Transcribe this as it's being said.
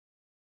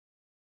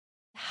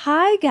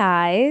Hi,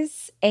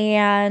 guys,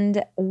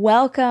 and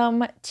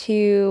welcome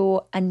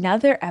to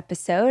another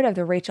episode of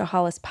the Rachel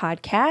Hollis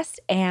podcast.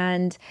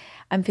 And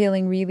I'm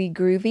feeling really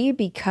groovy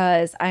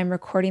because I'm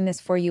recording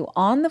this for you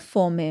on the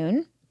full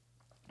moon,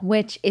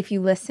 which, if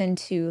you listened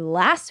to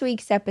last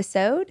week's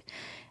episode,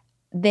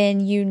 then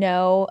you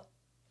know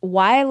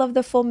why I love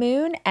the full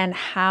moon and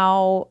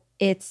how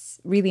it's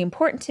really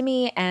important to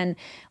me. And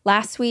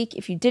last week,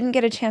 if you didn't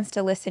get a chance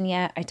to listen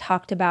yet, I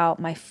talked about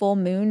my full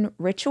moon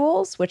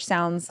rituals, which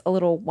sounds a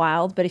little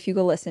wild, but if you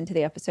go listen to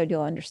the episode,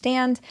 you'll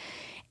understand.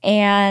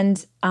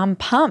 And I'm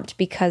pumped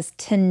because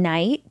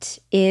tonight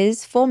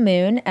is full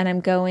moon and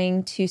I'm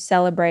going to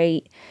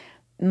celebrate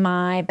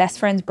my best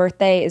friend's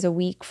birthday is a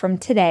week from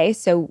today.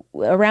 So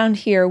around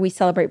here, we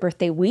celebrate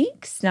birthday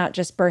weeks, not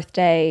just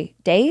birthday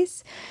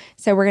days.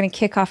 So we're going to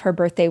kick off her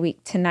birthday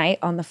week tonight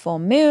on the full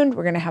moon.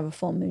 We're going to have a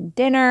full moon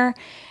dinner.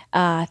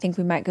 I think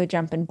we might go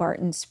jump in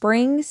Barton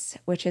Springs,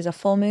 which is a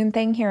full moon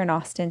thing here in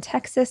Austin,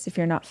 Texas, if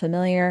you're not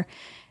familiar.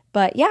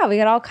 But yeah, we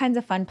got all kinds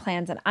of fun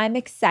plans and I'm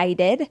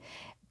excited.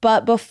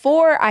 But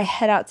before I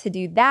head out to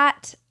do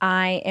that,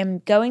 I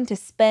am going to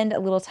spend a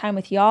little time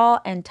with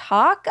y'all and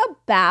talk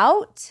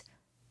about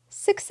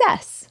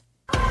success.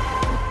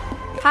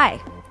 Hi,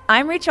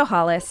 I'm Rachel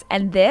Hollis,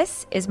 and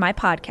this is my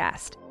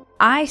podcast.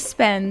 I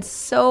spend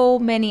so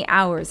many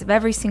hours of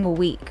every single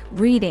week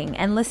reading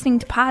and listening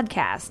to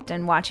podcasts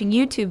and watching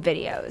YouTube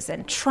videos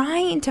and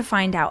trying to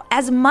find out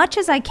as much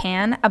as I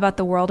can about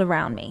the world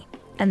around me.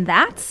 And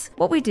that's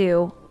what we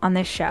do on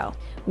this show.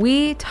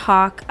 We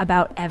talk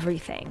about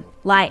everything,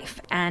 life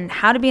and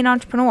how to be an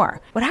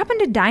entrepreneur. What happened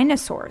to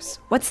dinosaurs?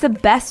 What's the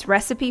best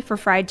recipe for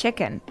fried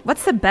chicken?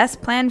 What's the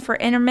best plan for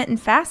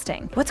intermittent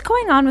fasting? What's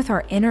going on with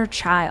our inner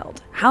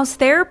child? How's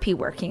therapy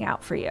working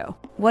out for you?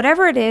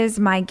 Whatever it is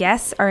my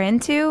guests are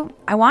into,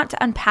 I want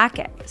to unpack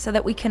it so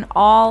that we can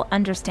all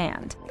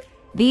understand.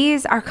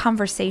 These are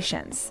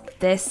conversations.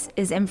 This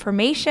is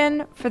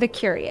information for the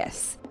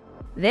curious.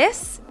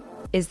 This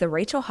is the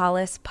Rachel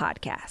Hollis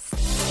Podcast.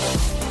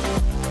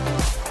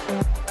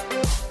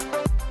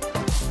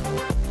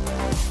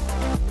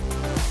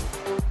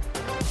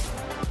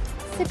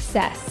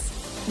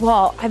 Success.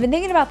 Well, I've been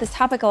thinking about this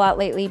topic a lot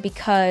lately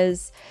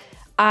because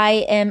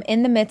I am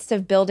in the midst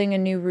of building a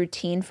new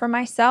routine for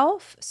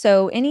myself.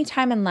 So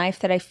anytime in life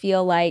that I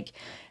feel like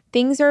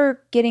things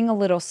are getting a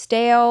little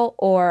stale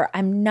or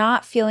I'm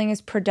not feeling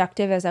as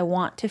productive as I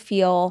want to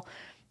feel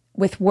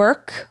with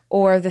work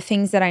or the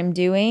things that I'm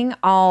doing,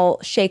 I'll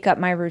shake up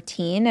my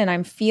routine and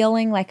I'm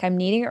feeling like I'm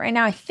needing it right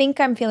now. I think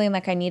I'm feeling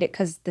like I need it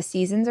because the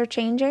seasons are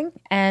changing.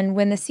 And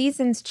when the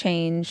seasons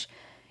change,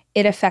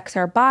 it affects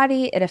our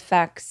body, it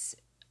affects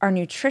our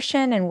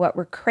nutrition and what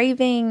we're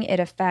craving, it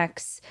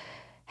affects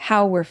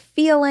how we're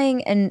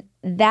feeling. And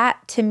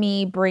that to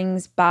me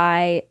brings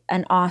by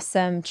an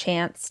awesome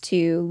chance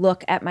to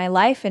look at my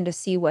life and to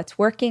see what's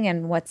working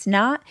and what's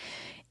not.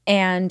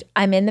 And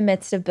I'm in the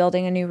midst of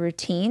building a new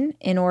routine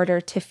in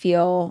order to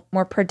feel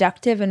more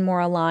productive and more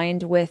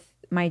aligned with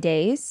my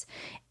days.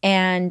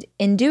 And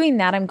in doing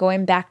that, I'm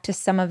going back to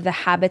some of the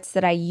habits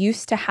that I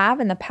used to have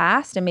in the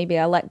past and maybe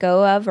I let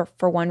go of or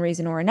for one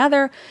reason or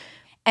another.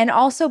 And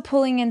also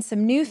pulling in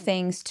some new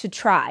things to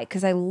try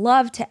because I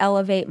love to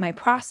elevate my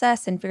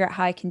process and figure out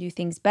how I can do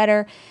things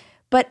better.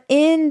 But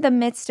in the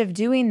midst of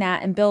doing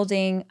that and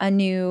building a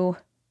new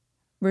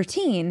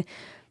routine,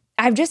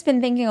 I've just been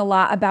thinking a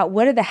lot about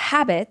what are the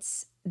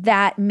habits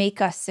that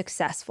make us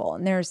successful.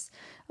 And there's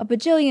a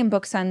bajillion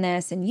books on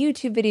this and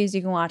YouTube videos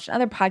you can watch and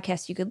other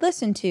podcasts you could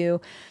listen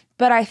to.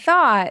 But I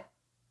thought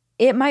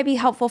it might be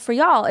helpful for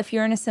y'all if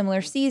you're in a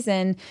similar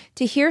season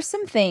to hear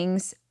some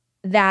things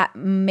that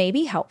may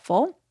be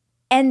helpful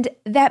and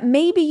that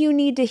maybe you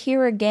need to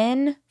hear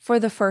again for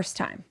the first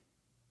time.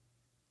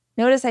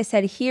 Notice I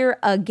said hear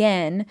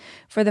again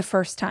for the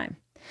first time.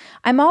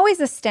 I'm always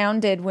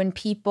astounded when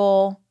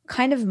people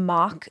kind of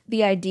mock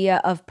the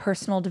idea of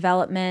personal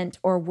development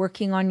or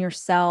working on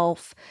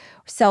yourself,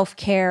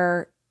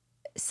 self-care,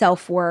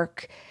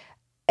 self-work.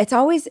 It's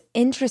always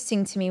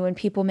interesting to me when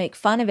people make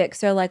fun of it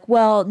because they're like,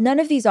 well, none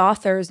of these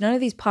authors, none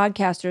of these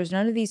podcasters,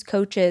 none of these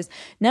coaches,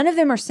 none of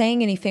them are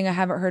saying anything I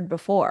haven't heard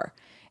before.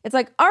 It's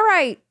like, all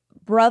right,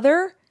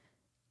 brother,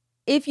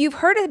 if you've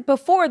heard it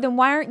before, then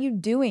why aren't you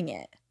doing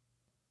it?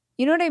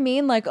 You know what I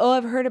mean? Like, oh,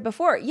 I've heard it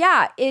before.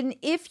 Yeah. And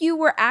if you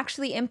were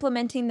actually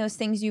implementing those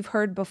things you've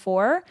heard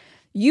before,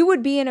 you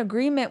would be in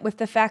agreement with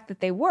the fact that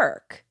they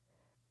work.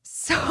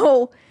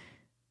 So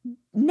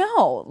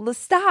no,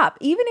 stop.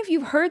 Even if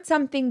you've heard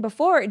something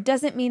before, it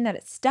doesn't mean that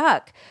it's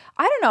stuck.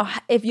 I don't know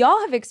if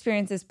y'all have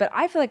experienced this, but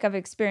I feel like I've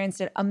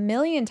experienced it a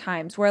million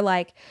times where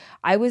like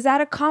I was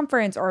at a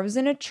conference or I was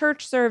in a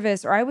church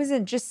service or I was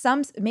in just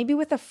maybe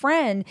with a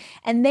friend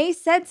and they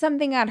said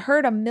something I'd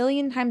heard a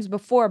million times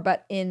before,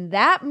 but in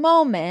that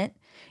moment,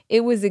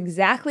 it was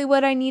exactly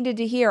what I needed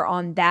to hear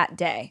on that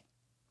day.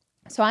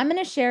 So I'm going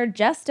to share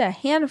just a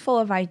handful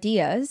of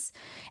ideas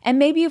and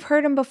maybe you've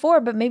heard them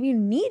before, but maybe you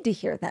need to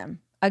hear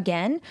them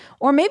again,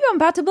 or maybe I'm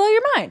about to blow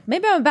your mind.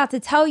 Maybe I'm about to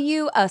tell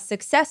you a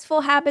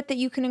successful habit that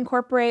you can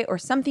incorporate or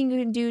something you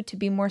can do to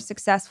be more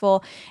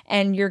successful,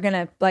 and you're going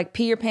to like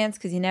pee your pants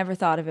because you never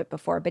thought of it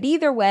before. But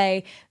either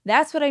way,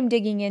 that's what I'm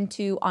digging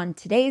into on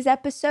today's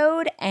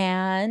episode.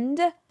 And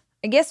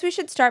I guess we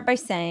should start by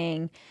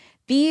saying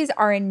these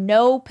are in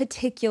no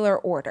particular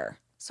order.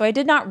 So I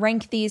did not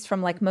rank these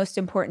from like most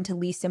important to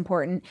least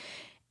important.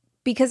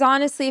 Because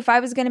honestly, if I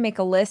was going to make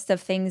a list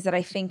of things that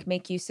I think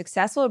make you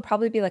successful, it would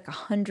probably be like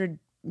 100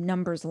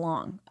 numbers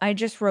long. I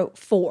just wrote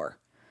 4.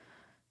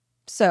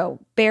 So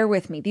bear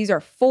with me. These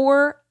are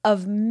 4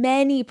 of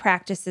many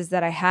practices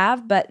that I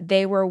have, but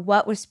they were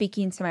what was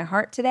speaking to my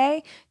heart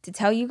today to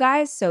tell you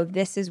guys. So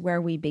this is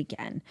where we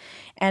begin.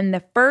 And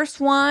the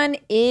first one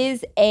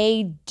is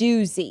a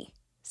doozy,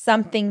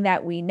 something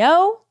that we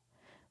know,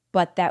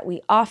 but that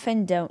we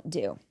often don't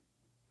do.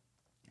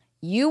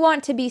 You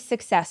want to be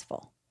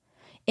successful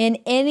in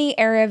any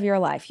area of your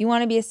life. You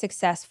want to be a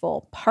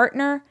successful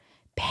partner,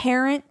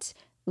 parent,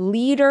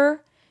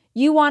 leader.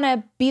 You want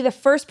to be the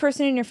first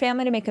person in your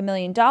family to make $1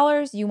 million.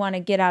 You want to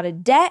get out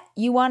of debt.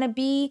 You want to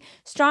be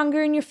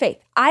stronger in your faith.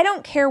 I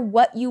don't care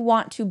what you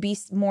want to be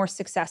more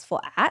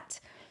successful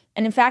at.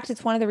 And in fact,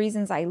 it's one of the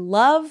reasons I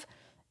love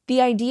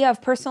the idea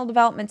of personal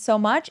development so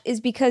much is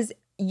because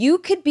you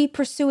could be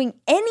pursuing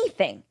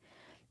anything.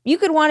 You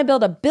could want to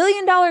build $1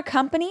 billion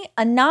company,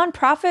 a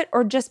nonprofit,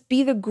 or just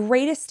be the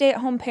greatest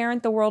stay-at-home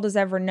parent the world has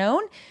ever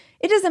known.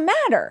 It doesn't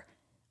matter.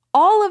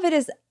 All of it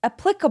is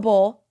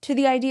applicable to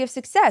the idea of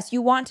success.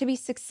 You want to be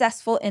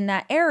successful in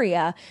that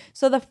area.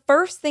 So the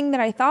first thing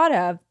that I thought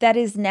of that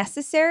is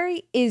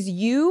necessary is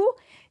you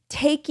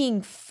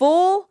taking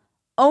full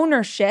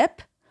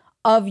ownership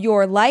of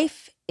your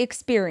life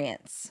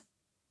experience.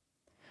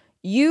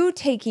 You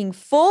taking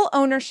full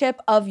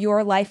ownership of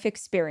your life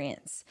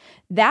experience.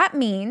 That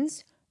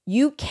means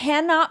you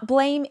cannot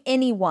blame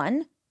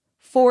anyone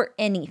for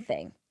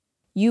anything.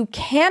 You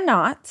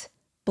cannot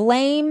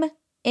blame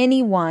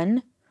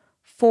anyone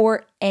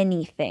for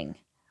anything.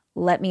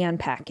 Let me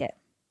unpack it.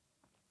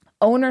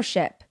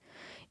 Ownership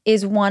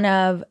is one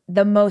of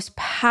the most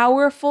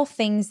powerful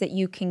things that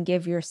you can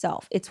give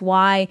yourself. It's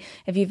why,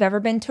 if you've ever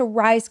been to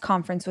Rise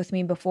Conference with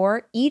me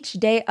before, each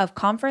day of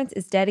conference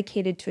is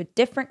dedicated to a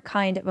different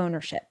kind of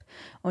ownership.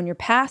 Own your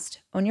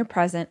past, own your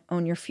present,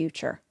 own your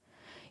future.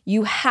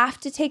 You have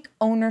to take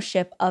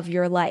ownership of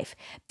your life.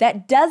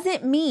 That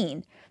doesn't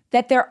mean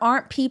that there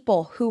aren't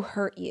people who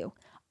hurt you.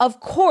 Of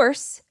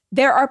course,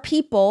 there are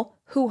people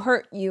who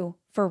hurt you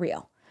for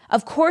real.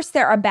 Of course,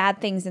 there are bad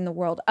things in the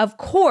world. Of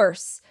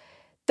course,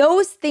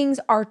 those things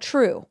are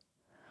true.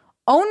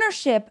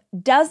 Ownership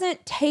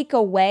doesn't take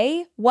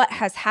away what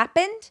has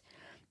happened.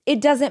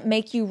 It doesn't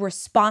make you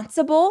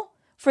responsible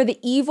for the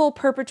evil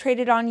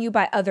perpetrated on you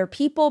by other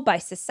people, by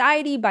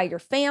society, by your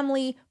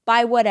family,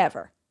 by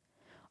whatever.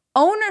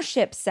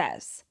 Ownership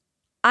says,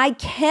 I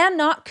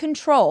cannot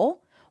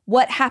control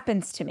what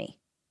happens to me,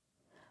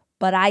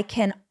 but I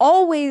can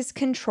always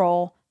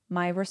control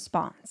my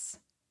response.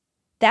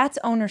 That's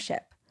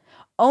ownership.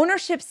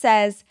 Ownership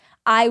says,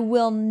 I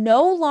will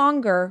no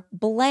longer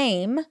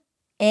blame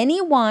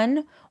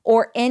anyone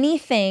or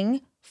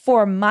anything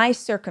for my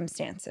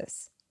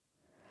circumstances.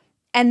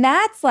 And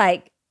that's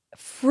like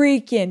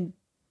freaking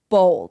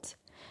bold.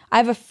 I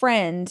have a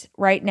friend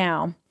right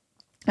now.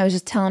 I was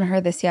just telling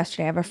her this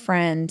yesterday. I have a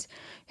friend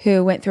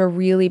who went through a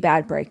really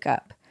bad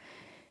breakup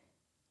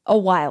a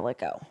while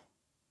ago.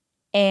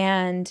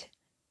 And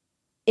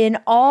in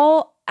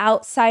all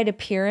outside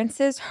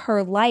appearances,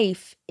 her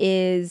life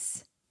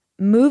is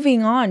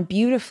moving on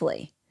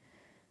beautifully.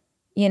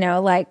 You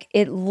know, like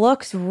it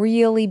looks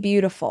really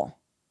beautiful.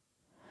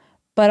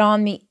 But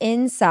on the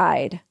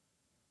inside,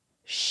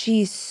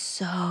 she's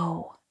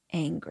so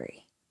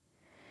angry.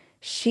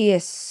 She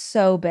is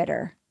so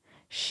bitter.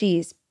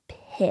 She's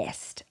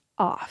pissed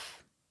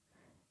off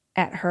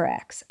at her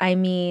ex. I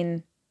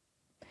mean,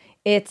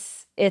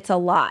 it's a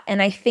lot.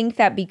 And I think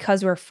that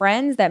because we're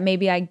friends, that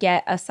maybe I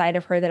get a side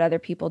of her that other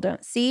people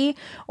don't see.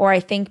 Or I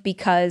think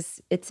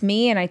because it's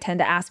me and I tend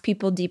to ask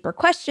people deeper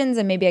questions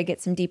and maybe I get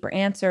some deeper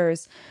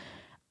answers,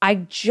 I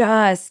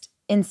just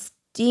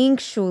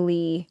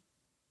instinctually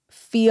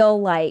feel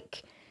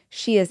like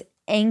she is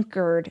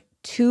anchored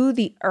to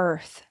the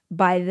earth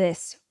by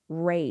this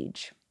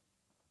rage.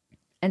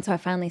 And so I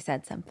finally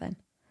said something.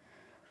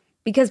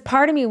 Because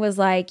part of me was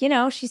like, you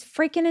know, she's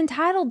freaking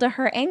entitled to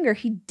her anger.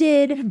 He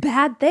did a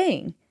bad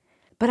thing.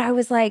 But I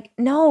was like,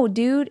 no,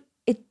 dude,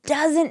 it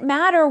doesn't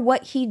matter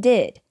what he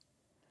did.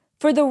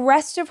 For the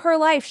rest of her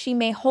life, she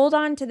may hold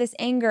on to this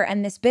anger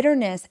and this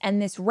bitterness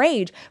and this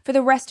rage for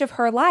the rest of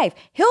her life.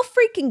 He'll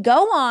freaking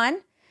go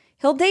on.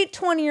 He'll date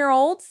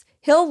 20-year-olds.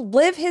 He'll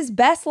live his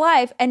best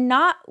life and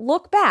not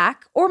look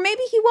back. Or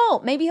maybe he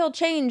won't. Maybe he'll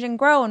change and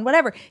grow and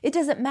whatever. It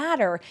doesn't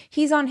matter.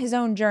 He's on his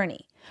own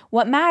journey.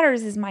 What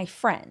matters is my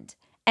friend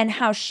and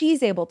how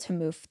she's able to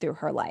move through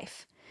her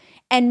life.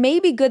 And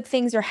maybe good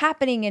things are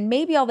happening and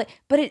maybe all that,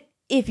 but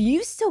if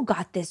you still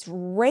got this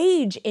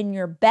rage in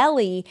your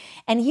belly,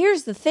 and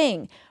here's the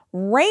thing,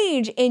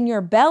 rage in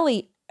your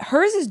belly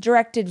hers is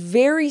directed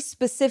very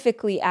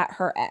specifically at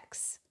her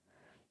ex.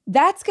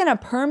 That's going to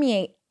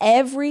permeate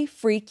every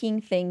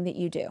freaking thing that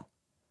you do.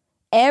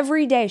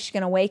 Every day she's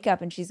going to wake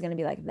up and she's going to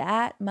be like,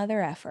 that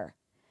mother effer.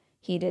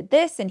 He did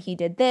this and he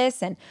did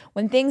this. And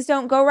when things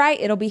don't go right,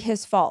 it'll be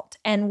his fault.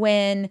 And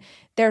when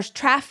there's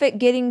traffic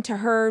getting to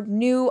her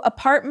new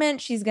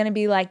apartment, she's going to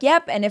be like,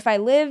 yep. And if I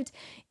lived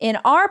in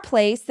our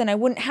place, then I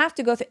wouldn't have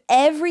to go through.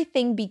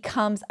 Everything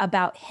becomes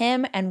about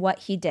him and what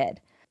he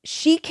did.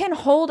 She can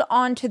hold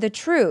on to the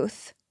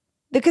truth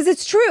because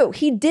it's true.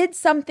 He did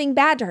something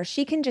bad to her.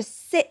 She can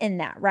just sit in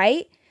that,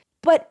 right?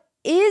 But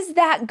is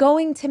that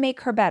going to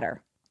make her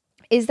better?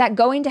 Is that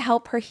going to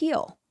help her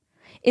heal?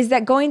 Is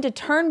that going to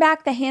turn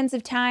back the hands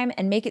of time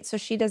and make it so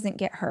she doesn't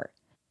get hurt?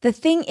 The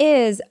thing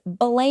is,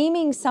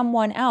 blaming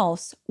someone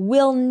else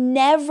will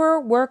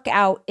never work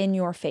out in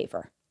your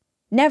favor.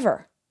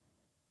 Never.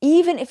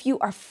 Even if you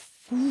are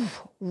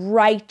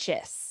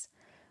righteous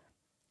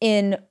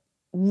in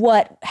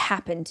what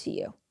happened to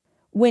you.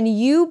 When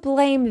you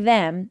blame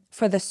them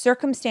for the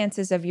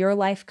circumstances of your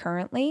life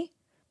currently,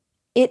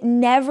 it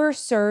never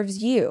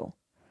serves you.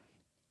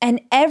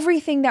 And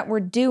everything that we're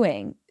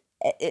doing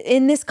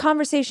in this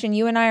conversation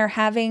you and I are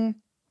having,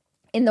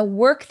 in the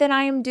work that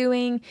I am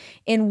doing,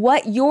 in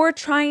what you're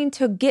trying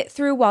to get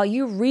through while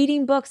you're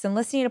reading books and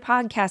listening to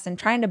podcasts and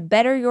trying to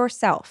better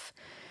yourself,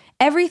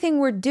 everything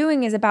we're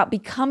doing is about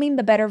becoming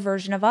the better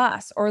version of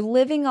us or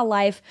living a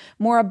life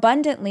more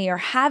abundantly or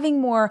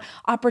having more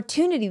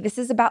opportunity. This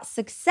is about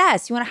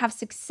success. You want to have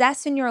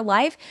success in your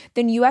life,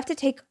 then you have to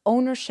take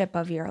ownership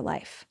of your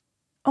life.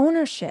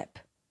 Ownership.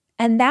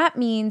 And that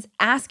means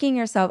asking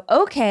yourself,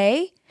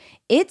 okay,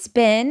 it's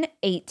been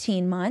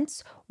 18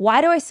 months.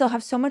 Why do I still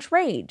have so much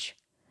rage?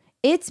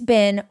 It's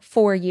been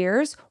 4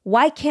 years.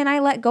 Why can't I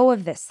let go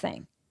of this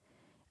thing?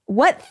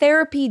 What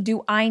therapy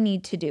do I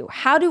need to do?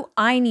 How do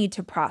I need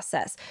to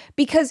process?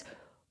 Because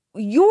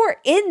you're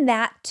in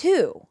that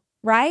too,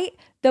 right?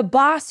 The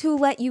boss who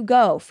let you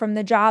go from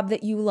the job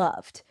that you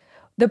loved,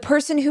 the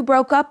person who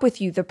broke up with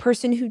you, the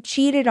person who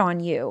cheated on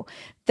you,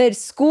 the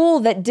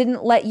school that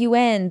didn't let you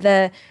in,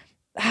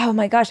 oh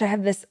my gosh, I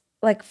have this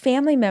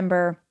family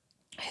member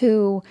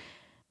who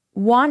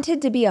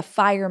wanted to be a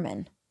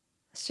fireman.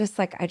 It's just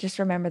I just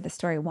remember the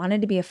story, wanted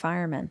to be a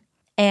fireman.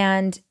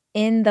 And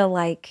in the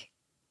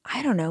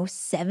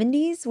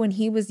 70s, when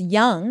he was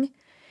young,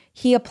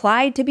 he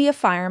applied to be a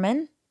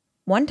fireman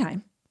one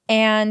time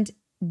and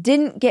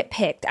didn't get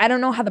picked. I don't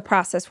know how the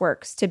process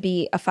works to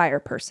be a fire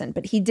person,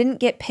 but he didn't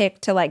get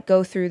picked to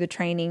go through the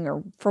training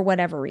or for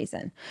whatever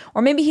reason.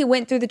 Or maybe he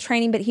went through the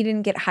training, but he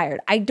didn't get hired.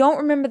 I don't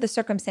remember the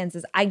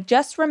circumstances. I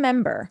just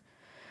remember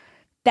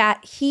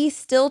that he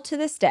still to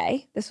this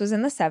day, this was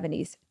in the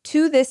 70s,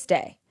 to this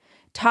day,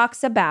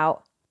 talks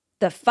about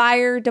the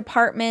fire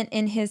department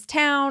in his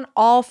town,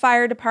 all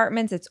fire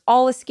departments, it's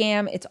all a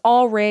scam, it's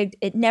all rigged,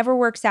 it never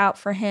works out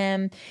for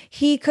him.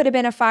 He could have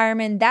been a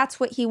fireman, that's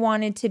what he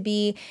wanted to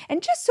be.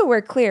 And just so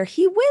we're clear,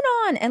 he went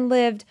on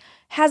and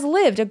has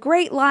lived a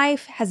great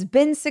life, has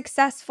been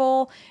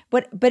successful.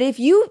 But if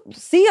you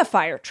see a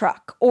fire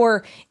truck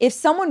or if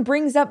someone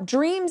brings up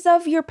dreams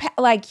of your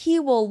he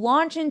will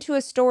launch into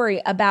a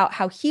story about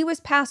how he was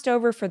passed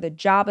over for the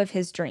job of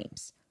his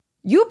dreams.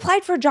 You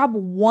applied for a job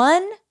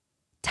one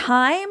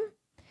time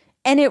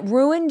and it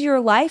ruined your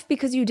life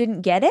because you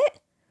didn't get it?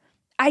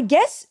 I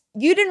guess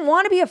you didn't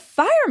want to be a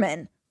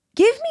fireman.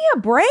 Give me a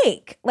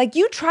break.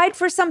 You tried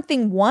for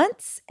something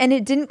once and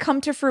it didn't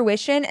come to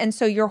fruition and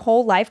so your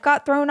whole life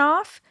got thrown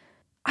off.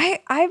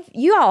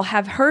 You all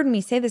have heard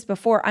me say this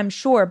before, I'm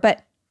sure,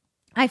 but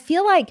I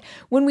feel like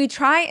when we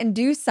try and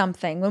do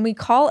something, when we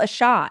call a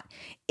shot,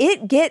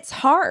 it gets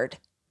hard.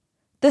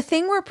 The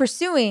thing we're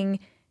pursuing,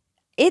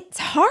 it's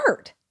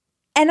hard.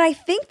 And I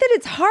think that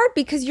it's hard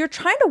because you're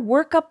trying to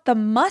work up the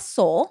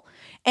muscle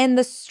and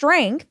the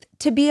strength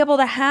to be able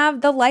to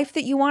have the life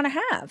that you want to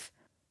have.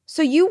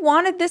 So you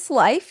wanted this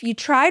life, you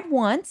tried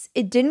once,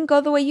 it didn't go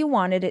the way you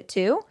wanted it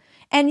to,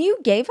 and you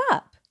gave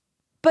up.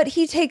 But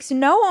he takes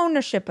no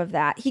ownership of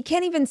that. He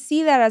can't even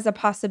see that as a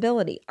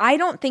possibility. I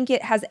don't think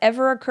it has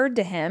ever occurred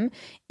to him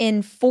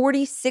in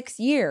 46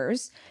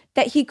 years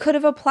that he could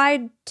have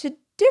applied to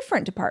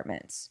different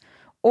departments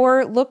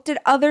or looked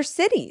at other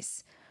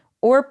cities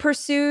or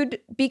pursued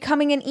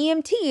becoming an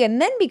EMT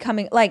and then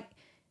becoming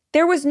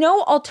there was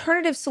no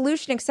alternative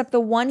solution except the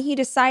one he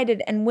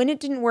decided. And when it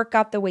didn't work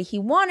out the way he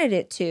wanted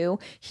it to,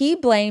 he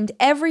blamed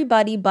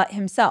everybody but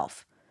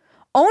himself.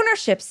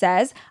 Ownership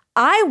says,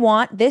 I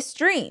want this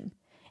dream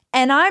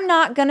and I'm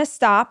not going to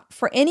stop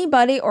for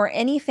anybody or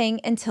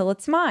anything until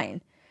it's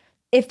mine.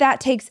 If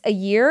that takes a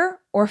year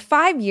or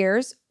 5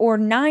 years or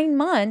 9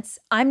 months,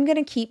 I'm going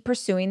to keep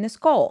pursuing this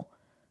goal.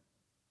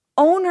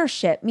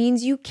 Ownership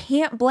means you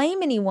can't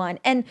blame anyone.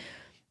 And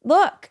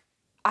look,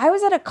 I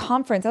was at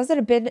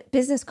a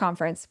business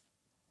conference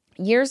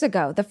years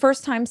ago. The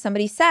first time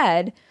somebody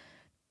said,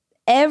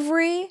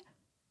 every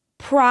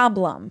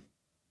problem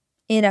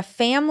in a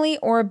family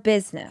or a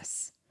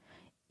business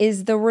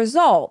is the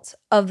result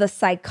of the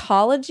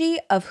psychology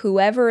of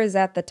whoever is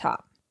at the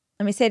top.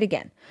 Let me say it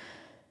again.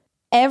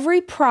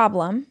 Every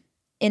problem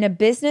in a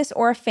business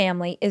or a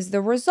family is the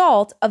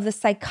result of the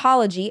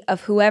psychology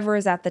of whoever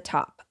is at the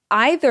top,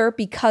 either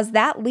because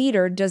that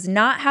leader does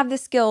not have the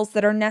skills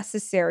that are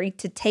necessary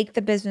to take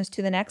the business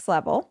to the next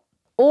level,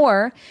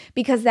 or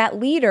because that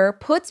leader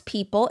puts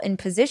people in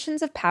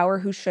positions of power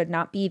who should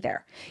not be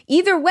there.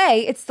 Either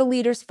way, it's the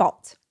leader's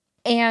fault.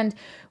 And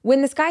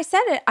when this guy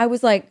said it, I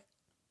was like,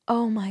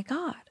 oh my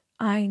God,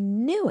 I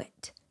knew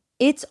it.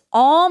 It's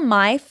all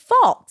my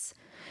fault.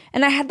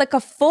 And I had like a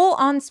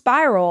full-on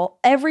spiral.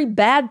 Every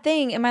bad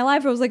thing in my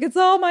life, I was like, it's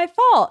all my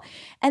fault.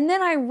 And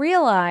then I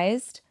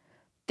realized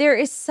there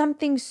is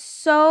something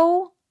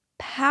so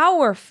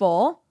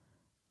powerful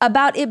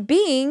about it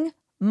being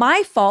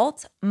my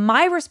fault,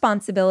 my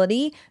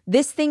responsibility,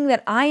 this thing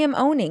that I am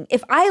owning.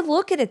 If I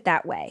look at it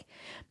that way,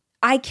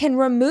 I can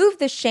remove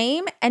the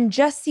shame and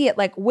just see it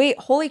like, wait,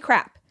 holy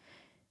crap.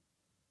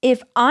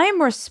 If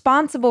I'm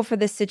responsible for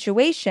this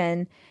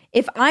situation,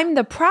 if I'm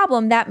the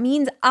problem, that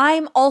means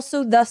I'm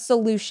also the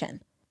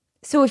solution.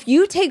 So if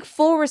you take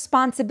full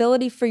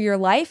responsibility for your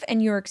life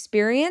and your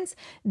experience,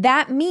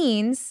 that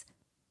means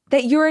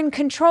that you're in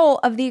control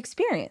of the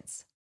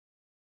experience.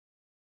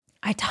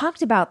 I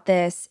talked about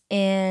this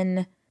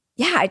in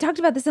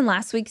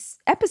last week's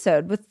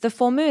episode with the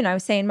full moon. I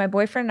was saying my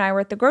boyfriend and I were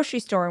at the grocery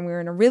store and we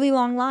were in a really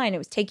long line. It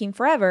was taking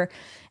forever.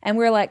 And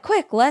we were like,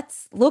 quick,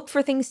 let's look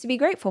for things to be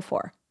grateful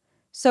for.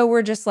 So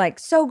we're just like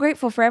so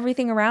grateful for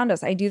everything around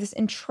us. I do this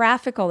in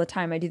traffic all the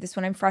time. I do this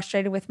when I'm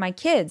frustrated with my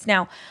kids.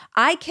 Now,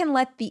 I can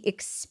let the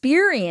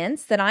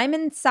experience that I'm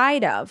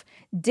inside of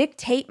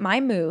dictate my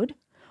mood,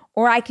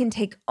 or I can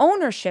take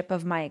ownership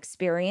of my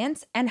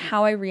experience and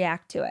how I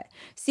react to it.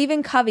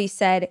 Stephen Covey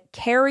said,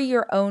 carry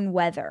your own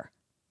weather.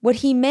 What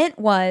he meant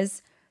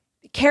was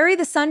carry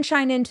the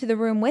sunshine into the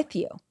room with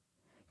you.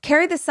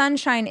 Carry the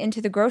sunshine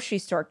into the grocery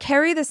store.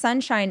 Carry the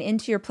sunshine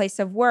into your place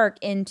of work,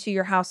 into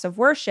your house of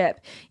worship,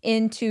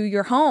 into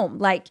your home.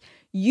 Like,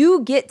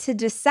 you get to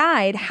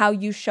decide how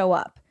you show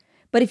up.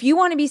 But if you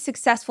want to be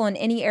successful in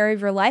any area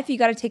of your life, you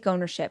got to take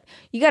ownership.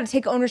 You got to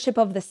take ownership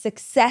of the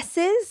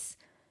successes.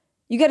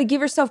 You got to give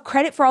yourself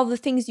credit for all the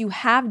things you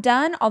have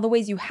done, all the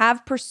ways you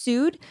have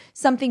pursued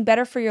something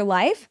better for your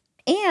life.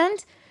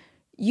 And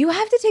you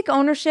have to take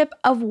ownership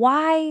of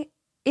why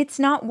it's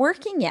not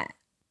working yet.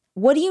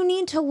 What do you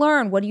need to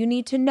learn? What do you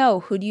need to know?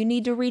 Who do you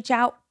need to reach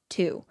out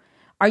to?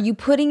 Are you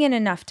putting in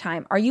enough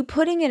time? Are you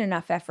putting in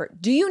enough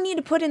effort? Do you need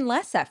to put in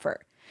less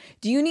effort?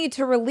 Do you need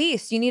to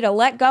release? Do you need to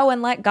let go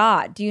and let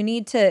God? Do you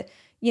need to,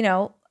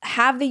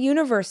 have the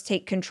universe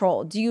take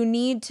control? Do you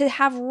need to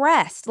have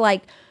rest?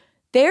 Like,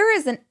 there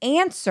is an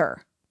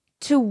answer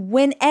to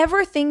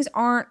whenever things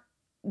aren't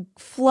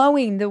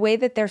flowing the way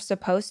that they're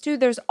supposed to.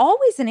 There's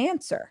always an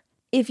answer.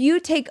 If you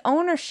take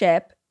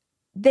ownership,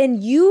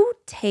 then you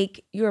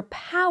take your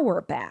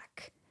power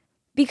back.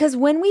 Because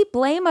when we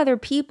blame other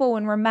people,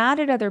 when we're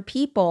mad at other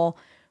people,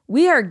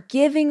 we are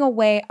giving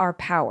away our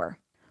power.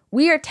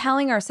 We are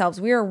telling ourselves,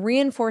 we are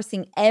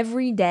reinforcing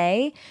every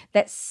day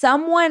that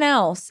someone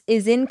else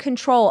is in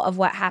control of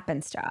what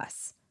happens to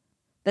us.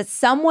 That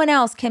someone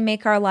else can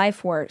make our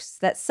life worse.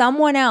 That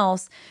someone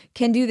else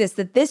can do this.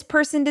 That this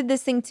person did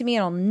this thing to me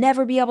and I'll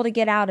never be able to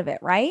get out of it,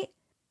 right?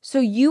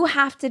 So you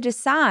have to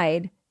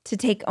decide to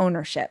take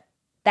ownership.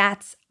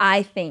 That's,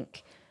 I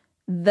think,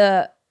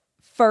 the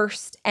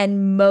first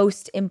and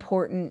most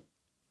important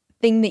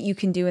thing that you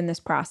can do in this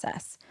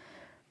process.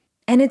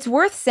 And it's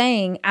worth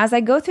saying, as I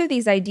go through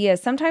these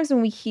ideas, sometimes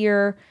when we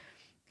hear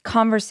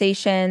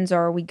conversations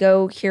or we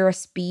go hear a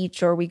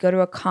speech or we go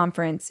to a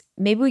conference,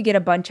 maybe we get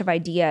a bunch of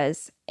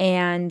ideas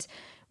and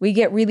we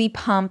get really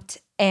pumped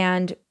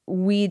and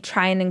we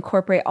try and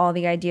incorporate all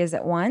the ideas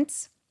at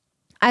once.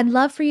 I'd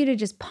love for you to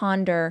just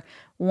ponder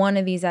one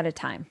of these at a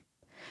time.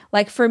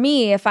 Like for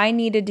me, if I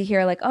needed to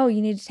hear like, oh,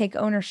 you need to take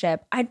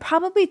ownership, I'd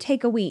probably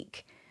take a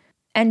week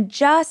and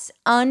just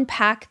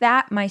unpack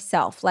that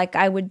myself. Like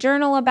I would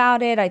journal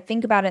about it. I'd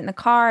think about it in the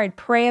car. I'd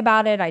pray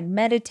about it. I'd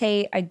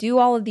meditate. I'd do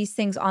all of these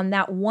things on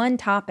that one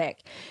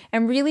topic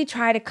and really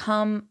try to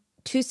come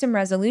to some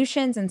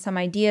resolutions and some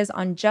ideas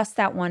on just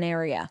that one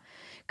area.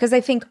 Because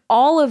I think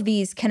all of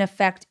these can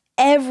affect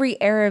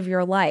every area of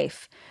your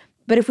life.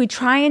 But if we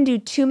try and do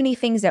too many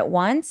things at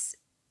once,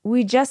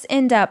 we just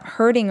end up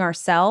hurting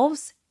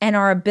ourselves and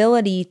our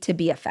ability to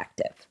be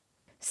effective.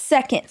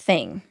 Second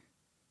thing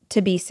to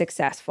be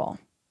successful.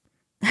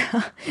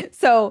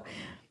 So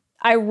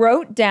I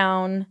wrote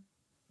down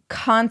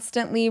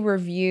constantly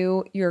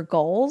review your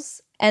goals.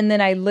 And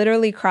then I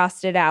literally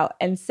crossed it out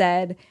and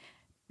said,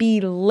 be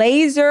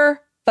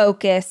laser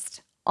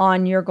focused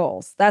on your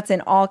goals. That's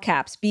in all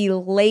caps. Be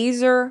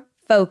laser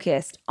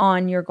focused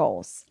on your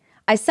goals.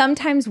 I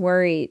sometimes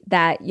worry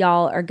that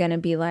y'all are going to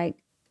be like,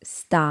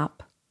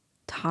 stop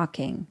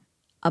talking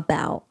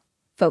about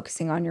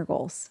focusing on your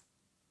goals.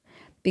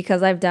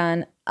 Because I've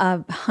done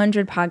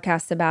 100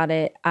 podcasts about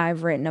it.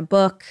 I've written a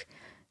book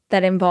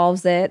that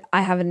involves it.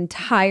 I have an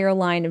entire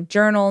line of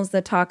journals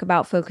that talk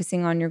about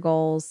focusing on your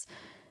goals.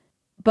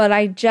 But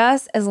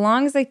as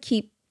long as I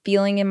keep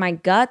feeling in my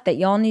gut that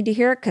y'all need to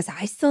hear it, because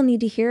I still need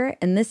to hear it,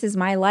 and this is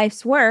my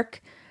life's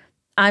work,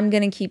 I'm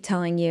going to keep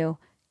telling you,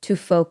 to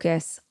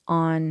focus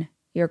on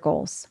your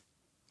goals.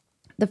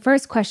 The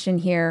first question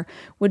here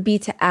would be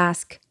to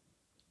ask,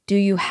 do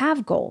you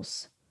have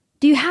goals?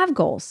 Do you have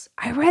goals?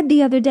 I read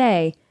the other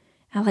day,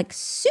 and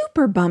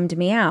super bummed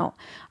me out.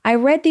 I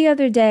read the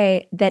other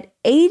day that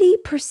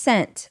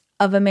 80%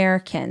 of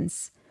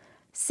Americans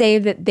say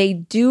that they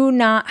do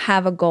not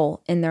have a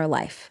goal in their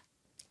life.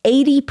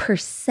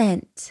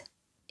 80%.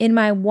 In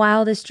my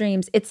wildest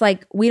dreams, it's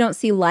like we don't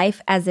see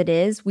life as it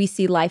is. We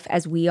see life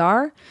as we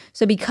are.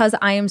 So because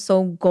I am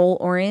so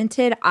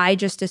goal-oriented, I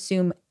just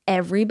assume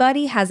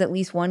everybody has at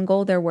least one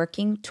goal they're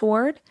working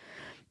toward.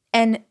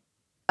 And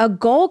a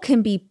goal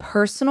can be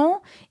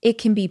personal. It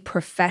can be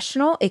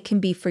professional. It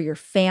can be for your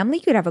family.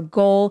 You could have a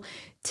goal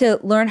to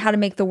learn how to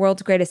make the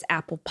world's greatest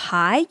apple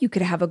pie. You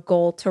could have a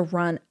goal to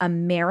run a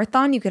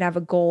marathon. You could have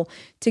a goal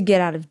to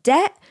get out of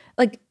debt.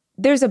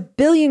 There's a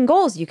billion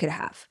goals you could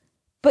have.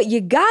 But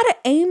you gotta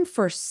aim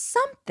for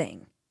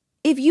something.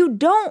 If you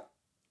don't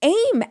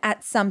aim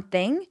at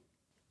something,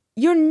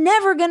 you're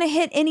never gonna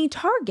hit any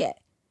target.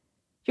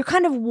 You're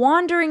kind of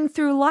wandering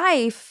through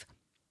life.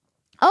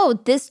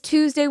 Oh, this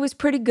Tuesday was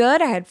pretty good.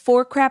 I had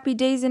 4 crappy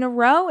days in a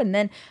row, and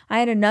then I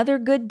had another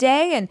good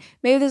day, and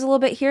maybe there's a little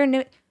bit here.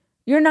 And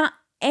you're not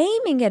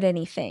aiming at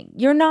anything.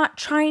 You're not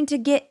trying to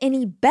get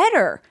any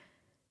better.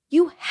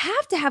 You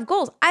have to have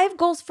goals. I have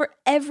goals for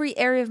every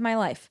area of my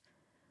life.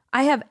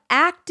 I have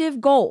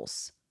active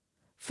goals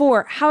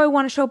for how I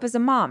want to show up as a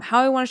mom, how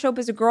I want to show up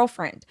as a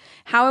girlfriend,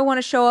 how I want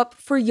to show up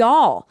for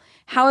y'all,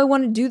 how I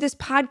want to do this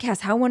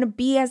podcast, how I want to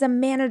be as a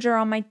manager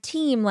on my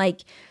team.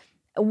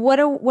 What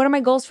are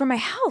my goals for my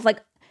health?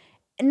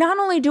 Not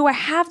only do I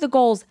have the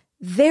goals,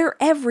 they're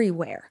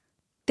everywhere.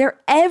 They're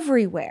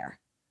everywhere,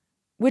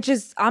 which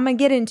is, I'm going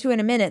to get into in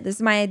a minute. This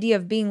is my idea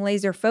of being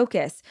laser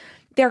focused.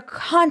 They're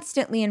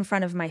constantly in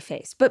front of my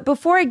face. But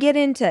before I get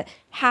into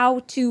how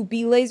to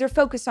be laser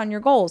focused on your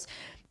goals,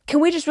 can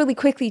we just really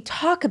quickly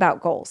talk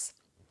about goals?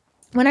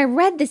 When I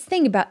read this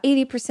thing about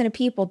 80% of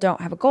people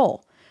don't have a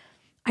goal,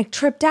 I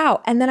tripped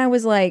out. And then I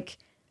was like,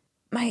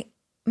 my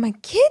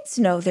kids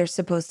know they're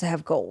supposed to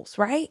have goals,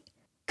 right?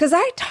 Because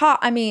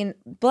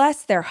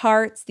bless their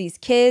hearts, these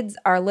kids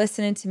are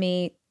listening to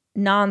me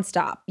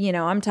nonstop.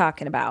 I'm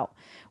talking about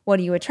what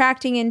are you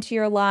attracting into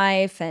your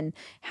life and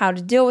how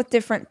to deal with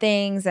different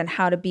things and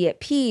how to be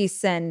at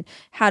peace and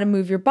how to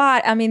move your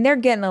body. They're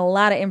getting a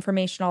lot of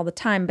information all the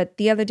time. But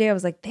the other day I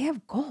was like, they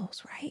have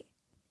goals, right?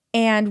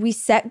 And we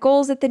set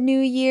goals at the new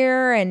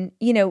year and,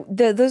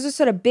 those are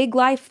sort of big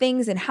life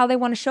things and how they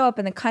want to show up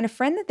and the kind of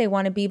friend that they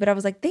want to be. But I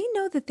was like, they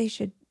know that they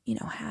should,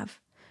 have,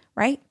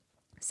 right?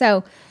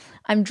 So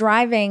I'm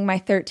driving my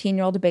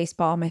 13-year-old to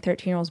baseball. My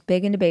 13-year-old's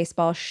big into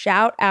baseball.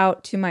 Shout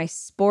out to my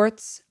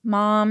sports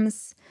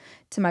moms,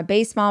 to my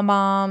baseball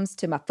moms,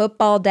 to my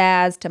football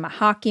dads, to my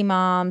hockey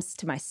moms,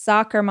 to my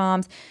soccer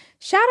moms.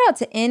 Shout out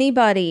to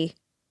anybody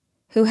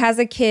who has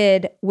a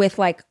kid with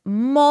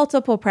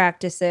multiple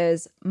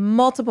practices,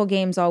 multiple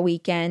games all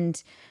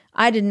weekend.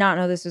 I did not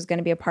know this was going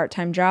to be a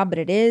part-time job, but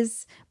it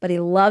is. But he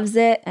loves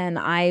it, and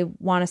I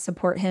want to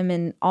support him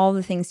in all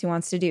the things he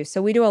wants to do.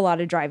 So we do a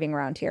lot of driving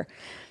around here.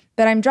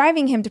 But I'm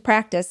driving him to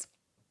practice,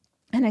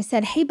 and I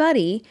said, "Hey,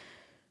 buddy,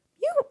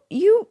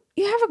 you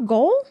have a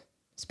goal?"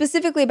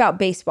 Specifically about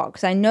baseball,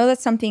 because I know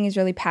that's something he's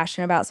really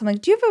passionate about. So I'm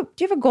like, do you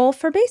have a goal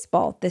for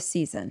baseball this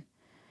season?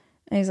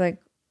 And he's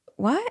like,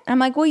 what? I'm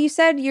like, well, you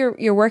said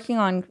you're working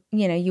on,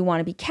 you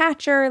want to be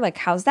catcher.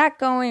 How's that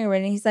going?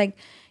 And he's like,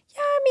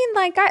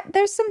 yeah,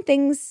 there's some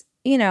things,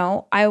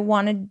 I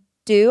want to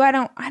do. I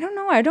don't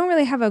know. I don't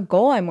really have a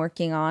goal I'm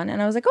working on.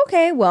 And I was like,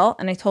 okay, well,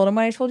 and I told him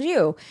what I told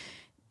you.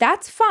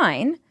 That's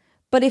fine.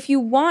 But if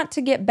you want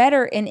to get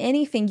better in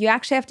anything, you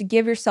actually have to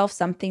give yourself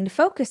something to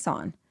focus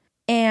on.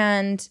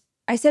 And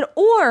I said,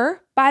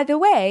 or by the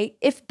way,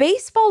 if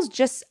baseball's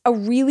just a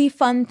really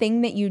fun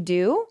thing that you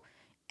do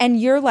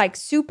and you're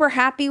super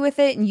happy with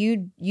it and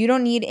you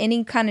don't need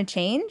any kind of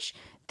change,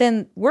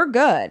 then we're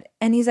good.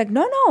 And he's like,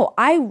 no,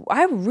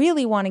 I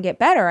really want to get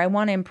better. I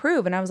want to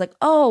improve. And I was like,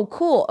 oh,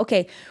 cool.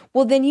 Okay.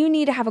 Well, then you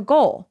need to have a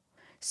goal.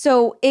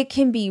 So it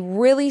can be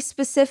really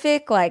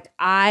specific.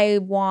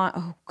 I'm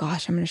going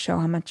to show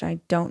how much I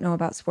don't know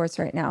about sports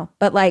right now.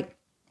 But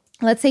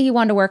let's say he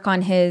wanted to work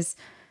on his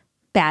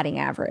batting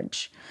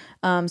average.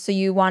 So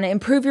you want to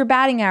improve your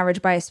batting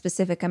average by a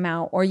specific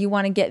amount, or you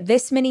want to get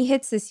this many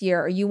hits this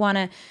year, or you want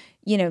to,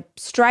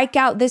 strike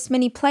out this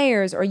many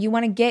players, or you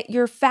want to get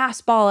your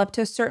fastball up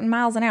to a certain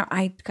miles an hour.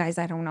 I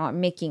don't know. I'm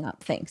making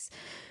up things.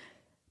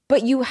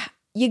 But you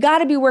got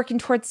to be working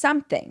towards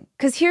something.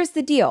 Because here's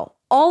the deal.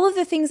 All of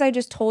the things I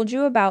just told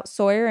you about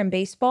Sawyer and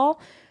baseball,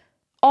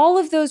 all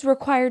of those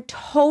require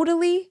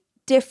totally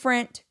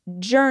different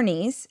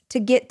journeys to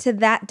get to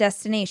that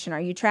destination.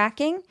 Are you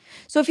tracking?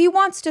 So if he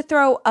wants to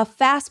throw a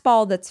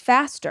fastball that's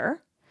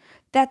faster,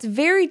 that's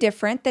very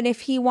different than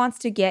if he wants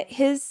to get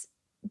his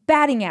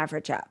batting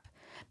average up.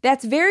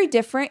 That's very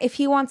different if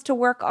he wants to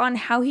work on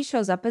how he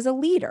shows up as a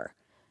leader.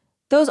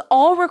 Those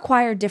all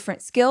require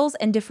different skills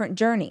and different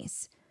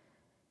journeys.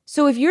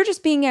 So if you're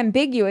just being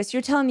ambiguous,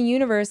 you're telling the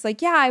universe,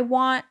 yeah, I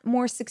want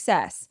more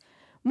success.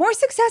 More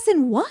success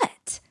in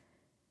what?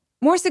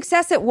 More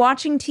success at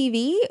watching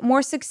TV,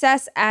 more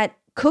success at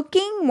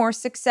cooking, more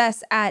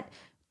success at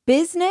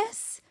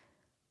business.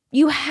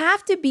 You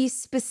have to be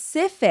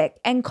specific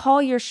and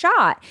call your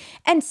shot.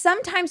 And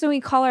sometimes when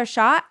we call our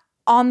shot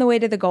on the way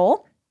to the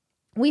goal,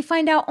 we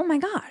find out, oh my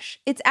gosh,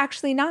 it's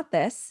actually not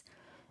this.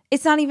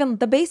 It's not even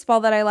the baseball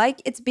that I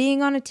like. It's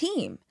being on a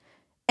team.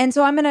 And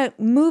so I'm going to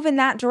move in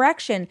that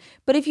direction.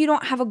 But if you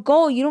don't have a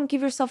goal, you don't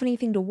give yourself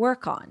anything to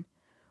work on,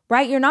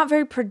 right? You're not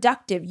very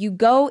productive. You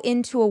go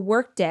into a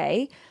work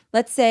day.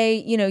 Let's say,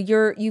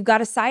 you've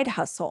got a side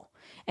hustle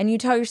and you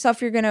tell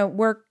yourself you're going to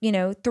work,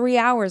 3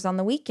 hours on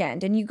the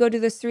weekend, and you go to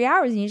those 3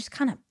 hours and you just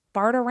kind of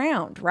fart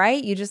around,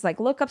 right? You just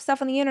look up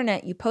stuff on the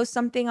internet. You post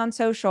something on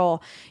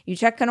social. You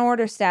check an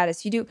order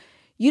status. You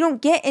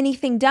don't get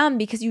anything done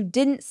because you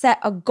didn't set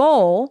a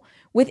goal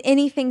with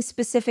anything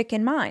specific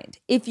in mind.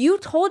 If you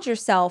told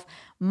yourself,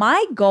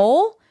 my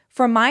goal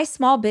for my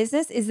small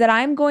business is that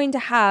I'm going to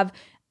have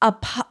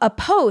a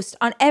post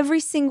on every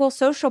single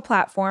social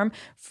platform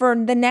for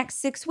the next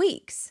 6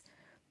 weeks.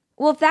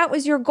 Well, if that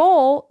was your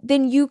goal,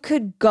 then you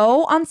could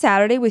go on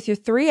Saturday with your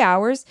 3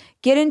 hours,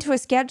 get into a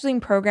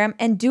scheduling program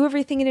and do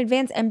everything in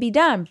advance and be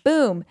done.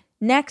 Boom.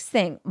 Next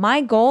thing,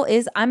 my goal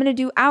is I'm going to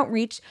do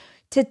outreach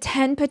to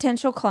 10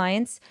 potential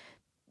clients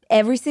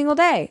every single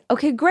day.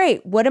 Okay,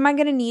 great. What am I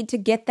going to need to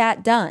get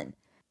that done?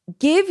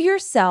 Give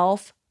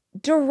yourself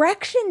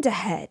direction to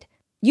head.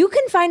 You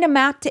can find a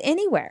map to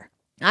anywhere.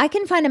 I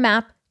can find a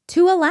map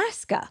to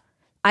Alaska.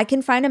 I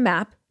can find a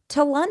map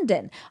to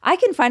London. I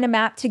can find a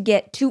map to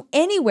get to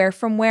anywhere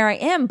from where I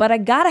am, but I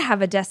got to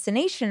have a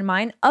destination in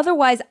mind.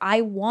 Otherwise,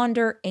 I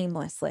wander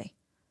aimlessly.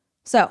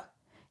 So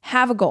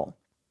have a goal.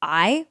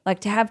 I like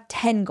to have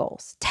 10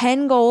 goals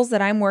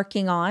that I'm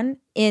working on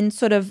in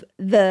sort of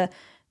the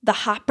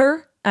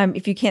hopper.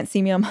 If you can't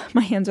see me,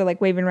 my hands are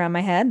waving around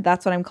my head.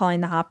 That's what I'm calling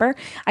the hopper.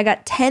 I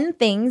got 10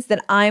 things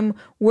that I'm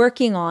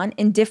working on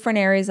in different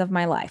areas of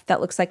my life.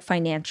 That looks like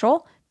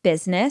financial,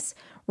 business,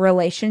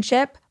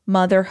 relationship,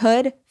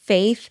 motherhood,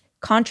 faith,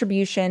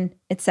 contribution,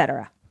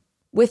 etc.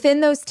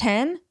 Within those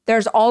 10,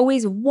 there's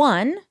always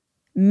one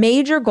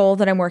major goal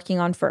that I'm working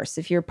on first.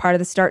 If you're part of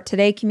the Start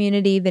Today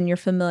community, then you're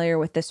familiar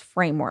with this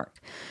framework.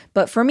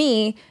 But for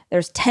me,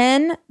 there's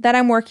 10 that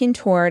I'm working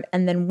toward,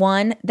 and then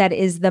one that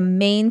is the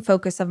main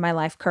focus of my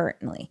life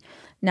currently.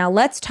 Now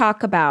let's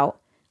talk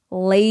about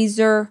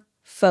laser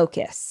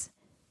focus.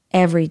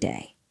 Every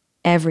day,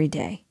 every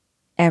day,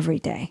 every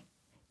day,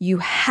 you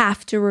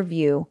have to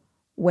review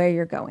where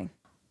you're going.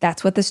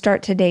 That's what the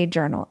Start Today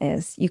journal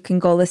is. You can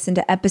go listen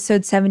to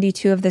episode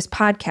 72 of this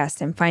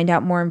podcast and find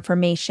out more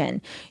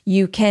information.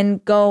 You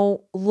can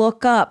go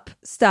look up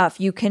stuff.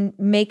 You can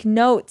make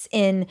notes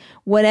in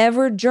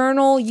whatever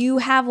journal you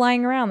have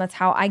lying around. That's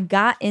how I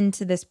got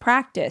into this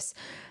practice.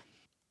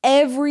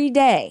 Every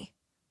day,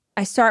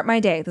 I start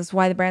my day. This is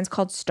why the brand's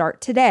called Start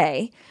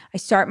Today. I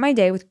start my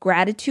day with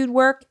gratitude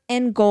work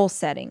and goal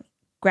setting.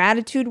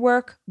 Gratitude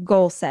work,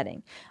 goal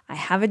setting. I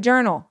have a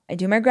journal. I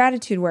do my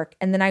gratitude work,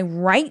 and then I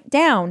write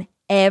down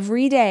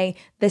every day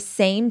the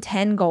same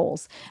 10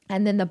 goals.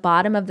 And then the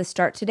bottom of the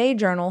Start Today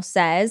journal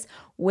says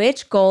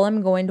which goal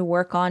I'm going to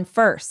work on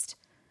first.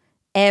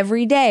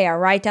 Every day I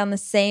write down the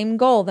same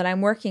goal that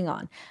I'm working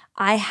on.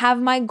 I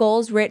have my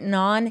goals written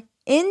on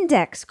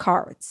index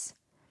cards.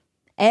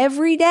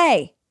 Every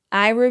day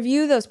I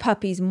review those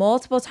puppies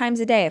multiple times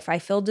a day. If I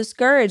feel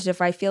discouraged,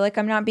 if I feel like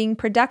I'm not being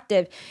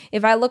productive,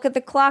 if I look at the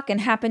clock and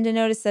happen to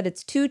notice that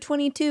it's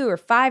 2:22 or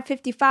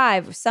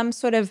 5:55 or some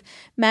sort of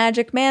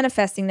magic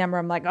manifesting number,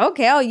 I'm like,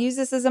 okay, I'll use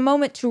this as a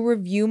moment to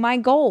review my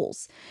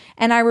goals.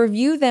 And I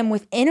review them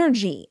with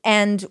energy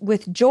and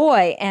with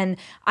joy, and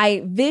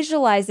I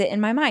visualize it in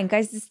my mind.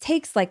 Guys, this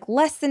takes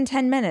less than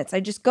 10 minutes.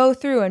 I just go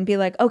through and be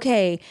like,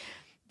 okay,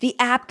 the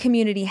app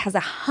community has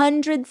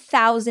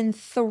 100,000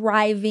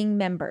 thriving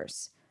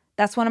members.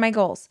 That's one of my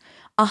goals.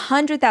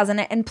 100,000.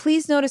 And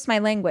please notice my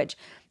language.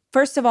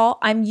 First of all,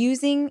 I'm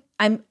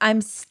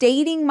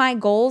stating my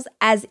goals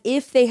as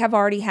if they have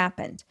already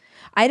happened.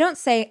 I don't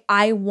say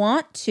I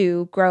want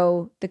to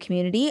grow the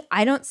community.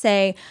 I don't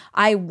say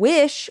I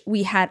wish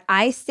we had.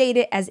 I state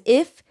it as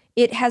if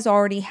it has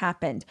already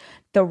happened.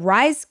 The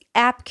Rise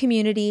app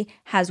community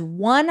has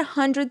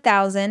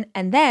 100,000,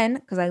 and then,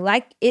 because I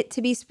like it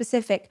to be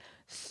specific,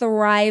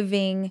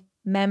 thriving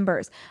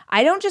members.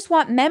 I don't just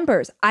want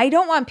members. I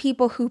don't want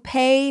people who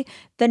pay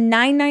the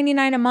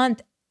 $9.99 a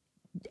month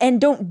and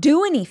don't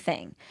do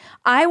anything.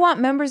 I want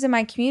members in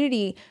my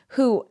community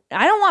who,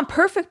 I don't want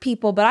perfect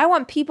people, but I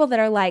want people that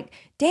are like,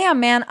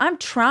 damn, man, I'm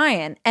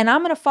trying and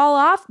I'm going to fall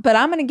off, but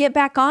I'm going to get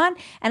back on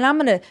and I'm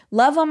going to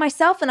love on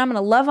myself and I'm going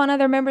to love on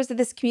other members of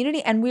this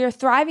community. And we are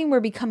thriving.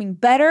 We're becoming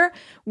better.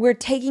 We're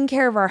taking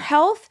care of our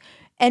health.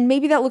 And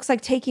maybe that looks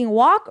like taking a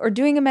walk or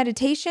doing a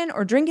meditation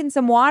or drinking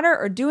some water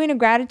or doing a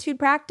gratitude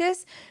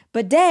practice.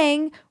 But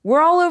dang,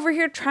 we're all over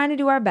here trying to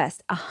do our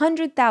best.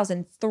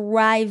 100,000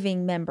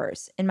 thriving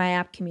members in my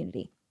app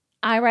community.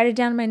 I write it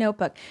down in my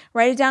notebook,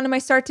 write it down in my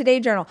Start Today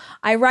journal.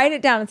 I write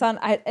it down.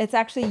 It's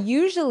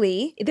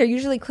actually they're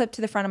usually clipped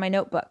to the front of my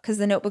notebook because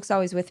the notebook's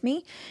always with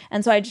me.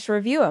 And so I just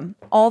review them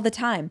all the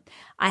time.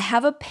 I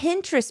have a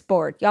Pinterest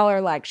board. Y'all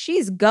are like,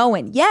 she's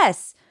going.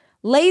 Yes,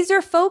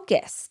 laser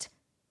focused.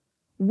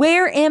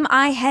 Where am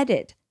I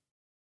headed?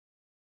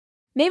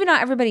 Maybe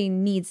not everybody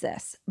needs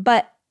this,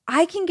 but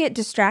I can get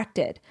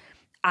distracted.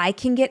 I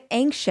can get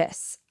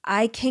anxious.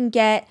 I can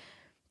get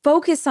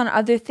focused on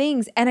other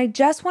things. And I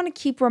just want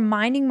to keep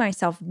reminding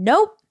myself,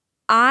 nope,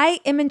 I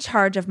am in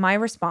charge of my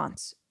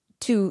response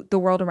to the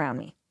world around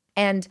me.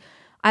 And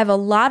I have a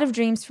lot of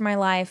dreams for my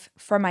life,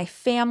 for my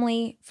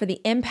family, for the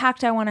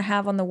impact I want to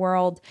have on the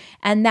world.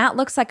 And that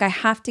looks like I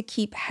have to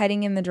keep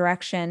heading in the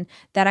direction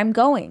that I'm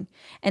going.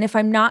 And if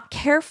I'm not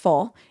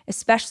careful,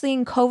 especially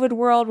in COVID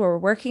world where we're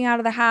working out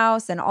of the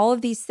house and all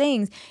of these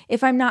things,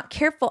 if I'm not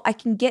careful, I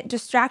can get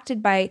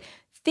distracted by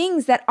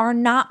things that are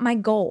not my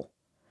goal.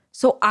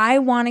 So I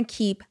want to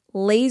keep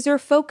laser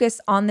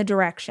focus on the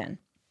direction.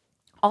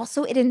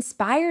 Also, it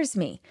inspires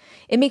me.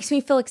 It makes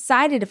me feel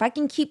excited. If I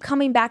can keep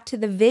coming back to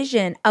the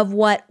vision of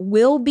what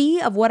will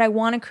be, of what I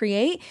want to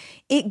create,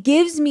 it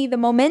gives me the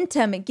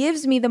momentum. It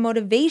gives me the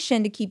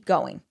motivation to keep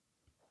going.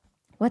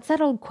 What's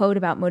that old quote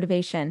about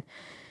motivation?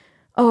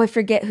 Oh, I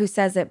forget who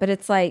says it, but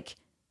it's like,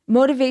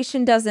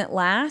 motivation doesn't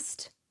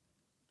last,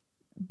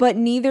 but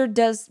neither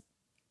does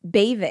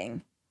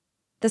bathing.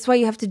 That's why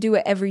you have to do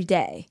it every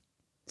day.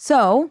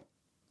 So,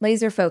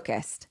 laser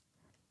focused.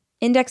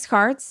 Index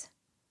cards,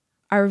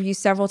 I review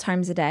several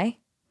times a day.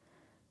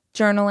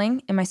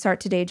 Journaling in my Start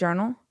Today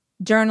journal.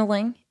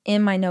 Journaling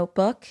in my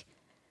notebook.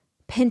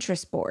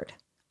 Pinterest board.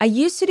 I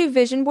used to do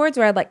vision boards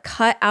where I'd like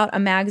cut out a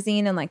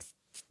magazine and like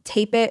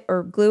tape it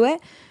or glue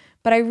it.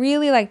 But I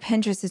really like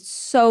Pinterest. It's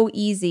so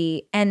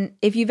easy. And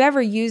if you've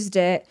ever used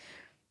it,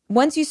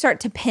 once you start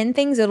to pin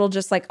things, it'll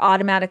just like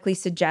automatically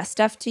suggest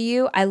stuff to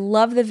you. I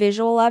love the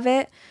visual of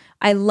it.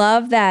 I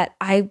love that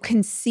I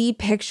can see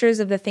pictures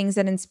of the things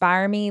that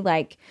inspire me.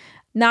 Like,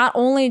 not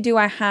only do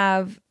I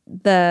have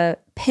the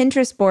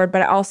Pinterest board,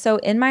 but also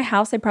in my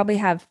house, I probably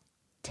have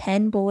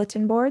 10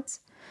 bulletin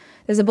boards.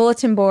 There's a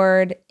bulletin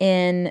board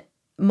in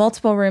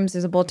multiple rooms.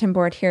 There's a bulletin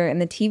board here in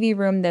the TV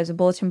room. There's a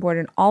bulletin board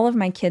in all of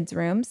my kids'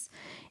 rooms.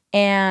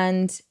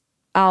 And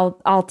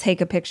I'll take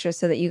a picture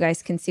so that you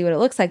guys can see what it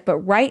looks like. But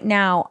right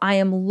now I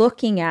am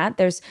looking at,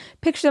 there's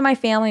pictures of my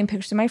family and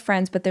pictures of my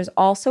friends, but there's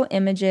also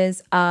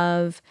images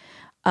of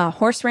a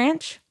horse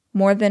ranch,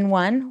 more than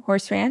one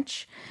horse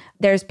ranch.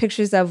 There's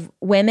pictures of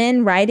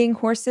women riding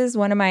horses.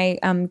 One of my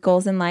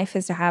goals in life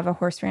is to have a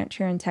horse ranch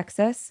here in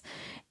Texas.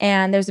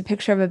 And there's a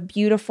picture of a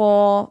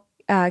beautiful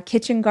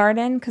kitchen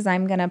garden because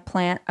I'm going to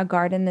plant a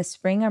garden this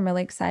spring. I'm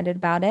really excited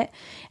about it.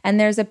 And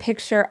there's a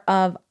picture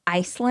of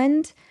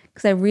Iceland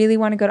because I really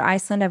want to go to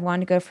Iceland. I've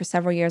wanted to go for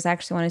several years. I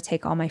actually want to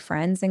take all my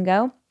friends and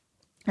go.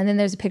 And then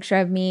there's a picture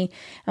of me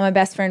and my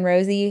best friend,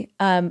 Rosie,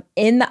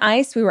 in the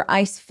ice. We were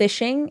ice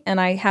fishing, and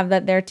I have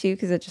that there too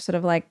because it's just sort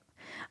of like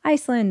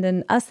Iceland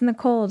and us in the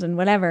cold and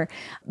whatever.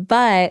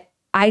 But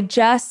I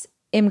just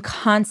am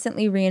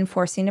constantly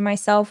reinforcing to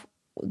myself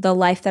the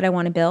life that I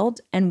want to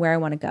build and where I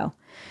want to go.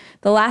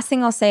 The last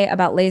thing I'll say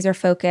about laser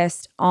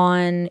focused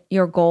on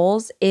your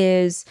goals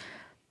is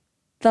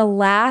the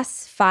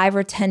last 5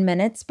 or 10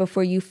 minutes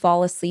before you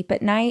fall asleep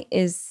at night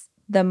is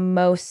the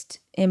most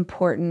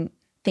important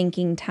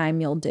thinking time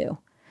you'll do,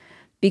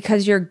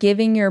 because you're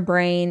giving your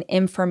brain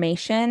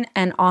information,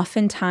 and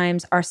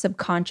oftentimes our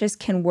subconscious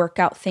can work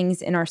out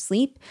things in our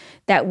sleep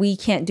that we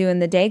can't do in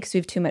the day because we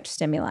have too much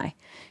stimuli.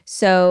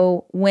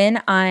 So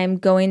when I'm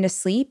going to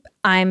sleep,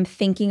 I'm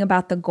thinking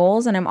about the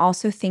goals, and I'm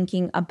also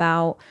thinking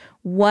about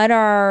what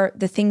are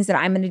the things that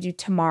I'm going to do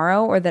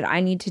tomorrow or that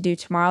I need to do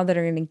tomorrow that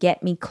are going to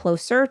get me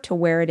closer to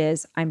where it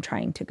is I'm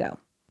trying to go.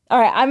 All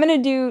right, I'm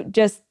going to do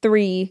just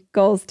 3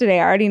 goals today.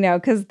 I already know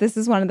because this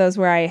is one of those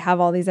where I have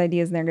all these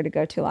ideas and they're going to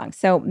go too long.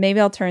 So maybe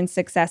I'll turn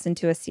success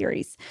into a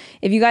series.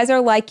 If you guys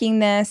are liking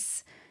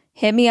this,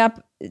 hit me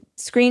up,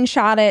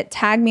 screenshot it,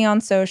 tag me on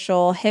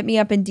social, hit me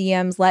up in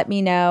DMs, let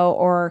me know,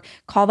 or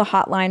call the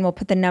hotline. We'll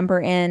put the number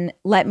in.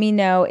 Let me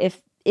know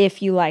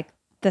if you like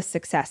the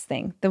success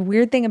thing. The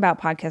weird thing about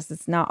podcasts,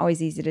 it's not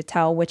always easy to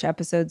tell which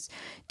episodes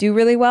do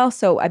really well.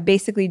 So I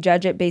basically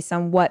judge it based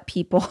on what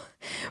people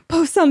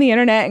post on the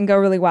internet and go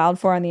really wild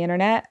for on the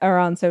internet or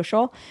on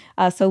social.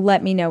 So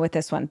let me know with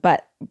this one.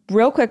 But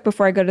real quick,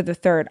 before I go to the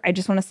third, I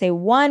just want to say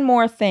one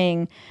more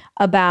thing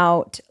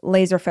about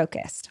laser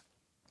focused.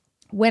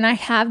 When I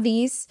have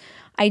these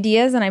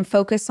ideas and I'm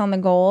focused on the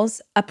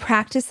goals, a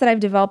practice that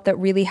I've developed that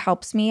really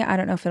helps me, I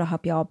don't know if it'll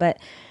help y'all, but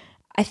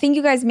I think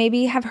you guys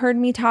maybe have heard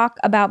me talk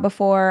about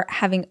before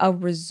having a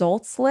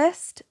results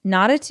list,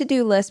 not a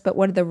to-do list, but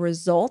what are the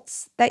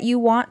results that you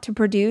want to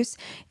produce.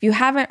 If you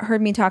haven't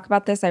heard me talk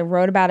about this, I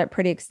wrote about it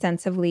pretty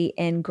extensively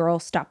in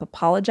Girls Stop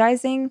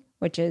Apologizing,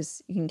 which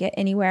is you can get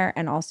anywhere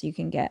and also you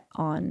can get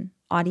on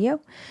audio.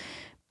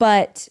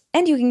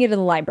 And you can get it in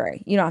the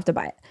library. You don't have to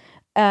buy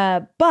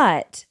it.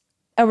 But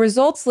a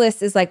results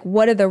list is like,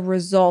 what are the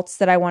results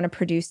that I want to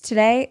produce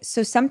today?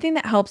 So something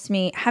that helps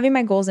me, having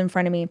my goals in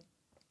front of me,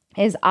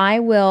 is I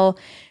will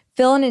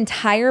fill an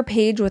entire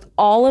page with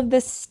all of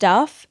the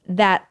stuff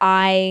that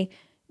I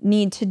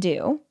need to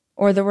do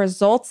or the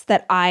results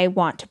that I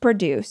want to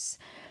produce.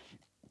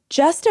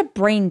 Just a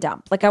brain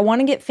dump. Like I want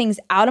to get things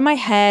out of my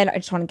head. I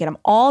just want to get them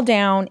all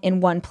down in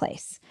one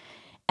place.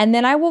 And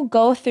then I will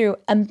go through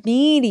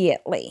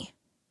immediately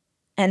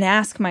and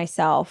ask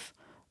myself,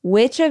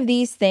 which of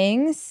these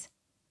things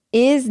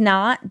is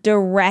not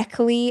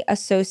directly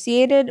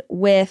associated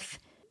with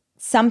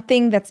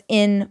something that's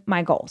in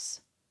my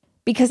goals?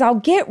 Because I'll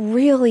get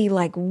really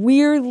like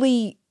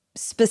weirdly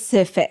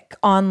specific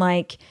on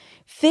like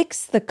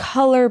fix the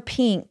color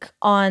pink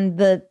on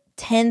the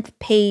 10th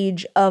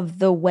page of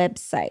the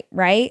website,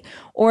 right?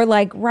 Or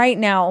like right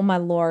now, oh my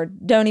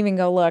Lord, don't even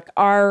go look.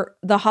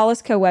 The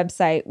Hollis Co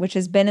website, which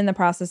has been in the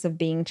process of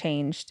being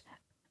changed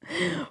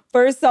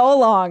for so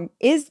long,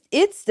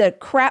 it's a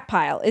crap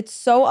pile. It's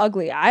so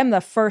ugly. I'm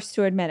the first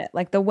to admit it.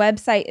 Like the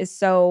website is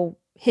so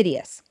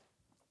hideous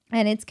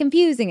and it's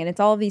confusing and it's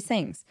all of these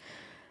things.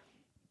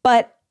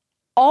 But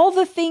all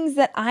the things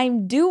that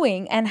I'm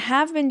doing and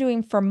have been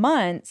doing for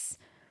months,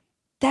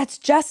 that's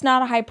just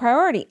not a high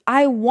priority.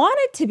 I want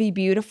it to be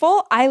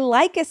beautiful. I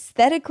like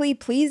aesthetically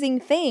pleasing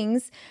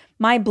things.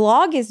 My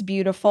blog is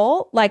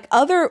beautiful. Like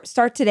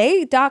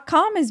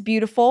starttoday.com is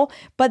beautiful.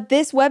 But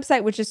this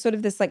website, which is sort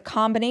of this like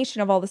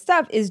combination of all the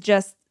stuff, is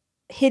just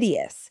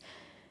hideous.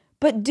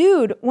 But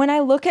dude, when I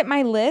look at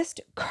my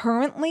list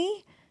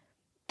currently,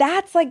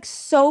 that's like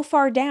so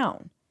far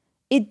down.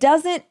 It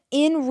doesn't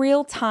in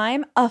real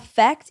time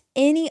affect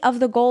any of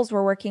the goals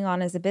we're working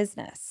on as a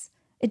business.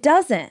 It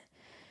doesn't.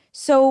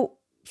 So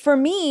for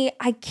me,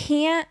 I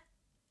can't,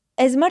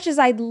 as much as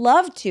I'd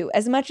love to,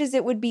 as much as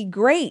it would be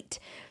great,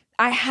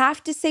 I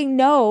have to say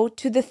no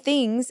to the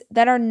things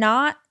that are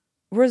not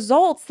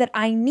results that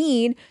I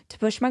need to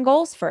push my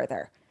goals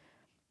further.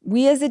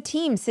 We as a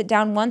team sit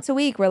down once a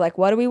week. We're like,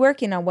 what are we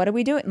working on? What are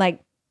we doing?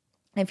 Like,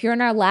 if you're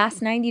in our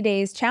last 90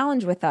 days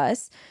challenge with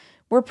us,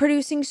 we're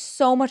producing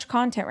so much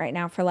content right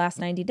now for last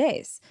 90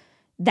 days.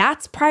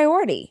 That's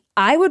priority.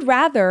 I would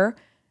rather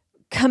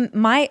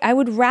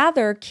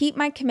keep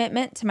my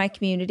commitment to my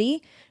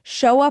community,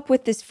 show up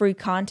with this free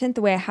content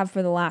the way I have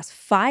for the last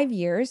 5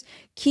 years,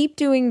 keep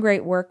doing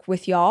great work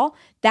with y'all.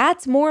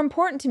 That's more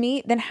important to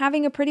me than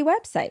having a pretty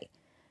website.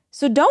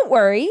 So don't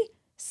worry,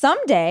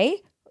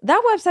 someday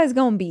that website is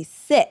going to be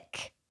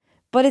sick,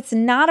 but it's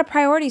not a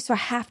priority, so I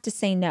have to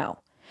say no.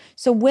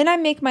 So when I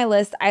make my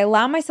list, I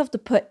allow myself to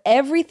put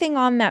everything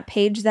on that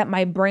page that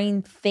my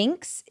brain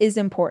thinks is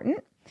important,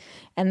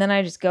 and then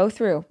I just go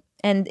through,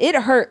 and it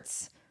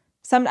hurts.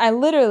 I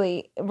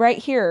literally, right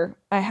here,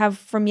 I have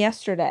from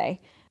yesterday,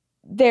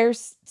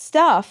 there's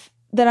stuff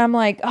that I'm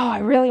like, oh, I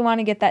really want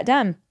to get that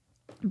done.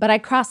 But I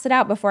crossed it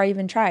out before I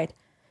even tried.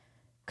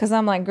 Because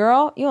I'm like,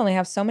 girl, you only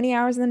have so many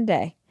hours in the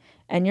day.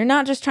 And you're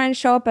not just trying to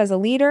show up as a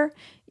leader.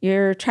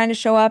 You're trying to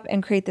show up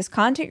and create this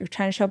content. You're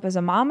trying to show up as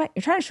a mama.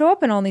 You're trying to show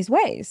up in all these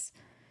ways.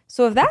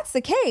 So if that's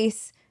the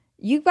case,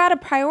 you've got to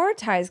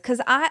prioritize.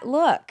 Because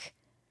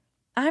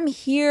I'm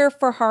here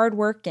for hard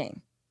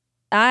working.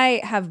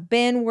 I have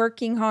been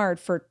working hard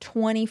for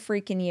 20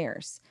 freaking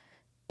years,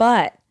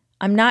 but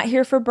I'm not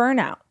here for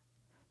burnout.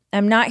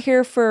 I'm not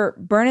here for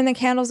burning the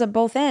candles at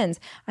both ends.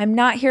 I'm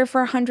not here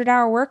for a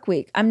 100-hour work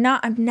week. I'm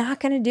not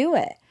going to do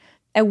it.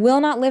 I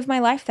will not live my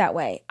life that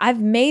way. I've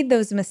made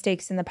those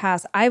mistakes in the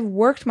past. I've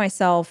worked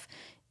myself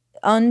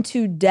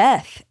unto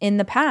death in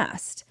the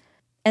past.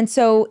 And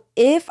so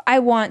if I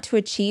want to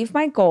achieve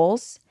my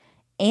goals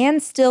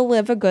and still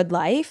live a good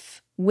life,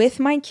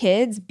 with my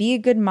kids, be a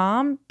good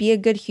mom, be a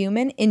good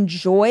human,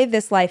 enjoy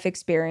this life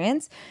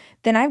experience,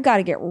 then I've got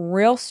to get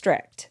real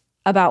strict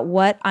about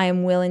what I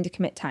am willing to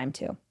commit time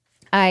to.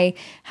 I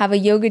have a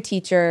yoga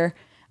teacher.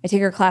 I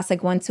take her class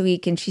like once a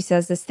week, and she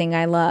says this thing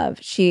I love.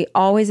 She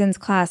always ends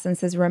class and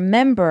says,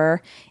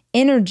 remember,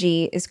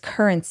 energy is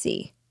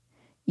currency.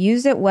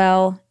 Use it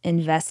well,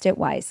 invest it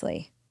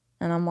wisely.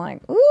 And I'm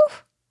like, ooh,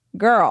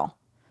 girl,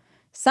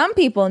 some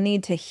people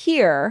need to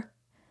hear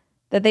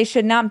that they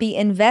should not be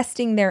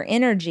investing their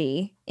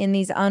energy in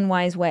these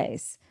unwise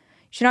ways.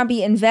 You should not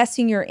be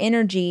investing your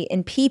energy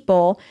in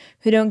people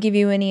who don't give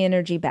you any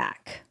energy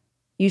back.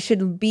 You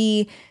should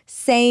be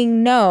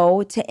saying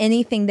no to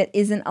anything that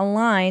isn't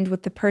aligned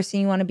with the person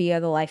you want to be or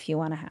the life you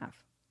want to have.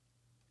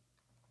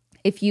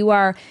 If you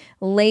are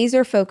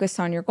laser focused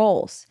on your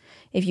goals,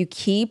 if you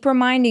keep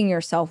reminding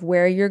yourself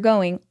where you're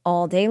going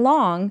all day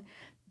long,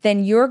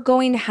 then you're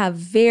going to have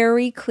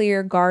very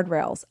clear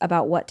guardrails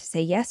about what to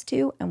say yes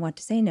to and what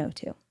to say no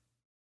to.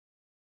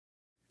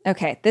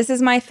 Okay, this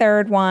is my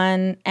third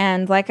one.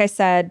 And like I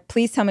said,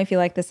 please tell me if you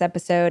like this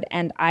episode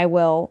and I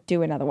will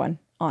do another one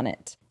on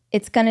it.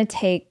 It's going to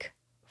take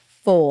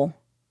full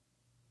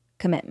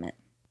commitment.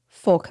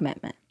 Full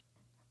commitment.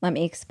 Let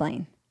me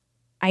explain.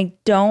 I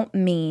don't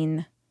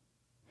mean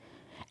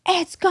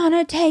it's going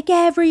to take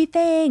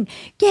everything.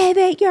 Give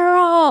it your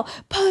all.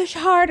 Push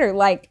harder.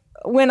 Like,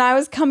 when I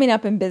was coming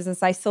up in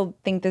business, I still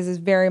think this is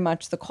very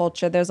much the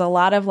culture. There's a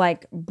lot of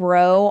like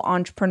bro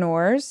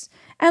entrepreneurs.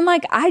 And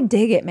like I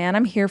dig it, man.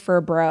 I'm here for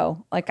a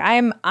bro. Like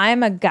I'm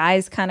a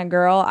guy's kind of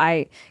girl.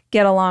 I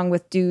get along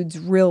with dudes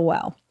real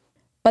well.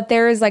 But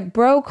there is like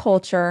bro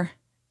culture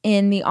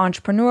in the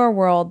entrepreneur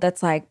world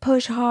that's like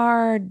push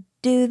hard,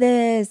 do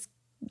this,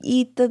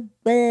 eat the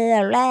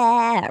blah,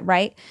 blah,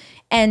 right?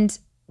 And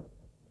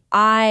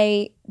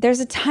there's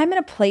a time and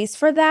a place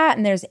for that,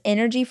 and there's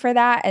energy for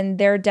that. And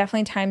there are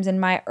definitely times in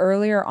my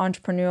earlier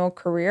entrepreneurial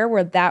career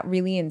where that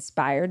really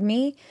inspired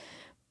me,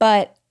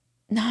 but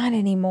not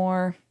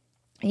anymore.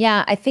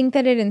 Yeah, I think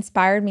that it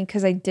inspired me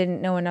because I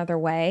didn't know another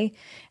way.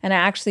 And I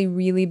actually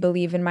really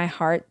believe in my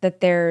heart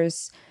that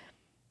there's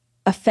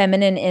a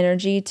feminine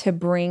energy to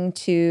bring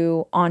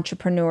to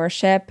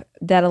entrepreneurship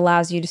that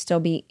allows you to still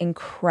be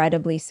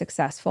incredibly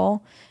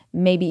successful,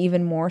 maybe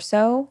even more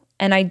so.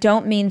 And I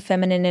don't mean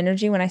feminine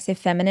energy. When I say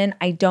feminine,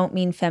 I don't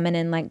mean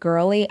feminine like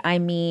girly. I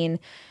mean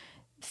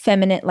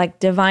feminine, like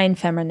divine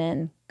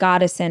feminine,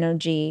 goddess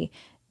energy,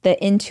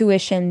 the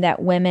intuition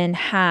that women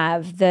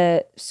have,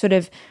 the sort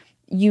of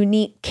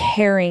unique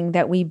caring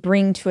that we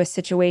bring to a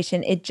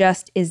situation. It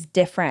just is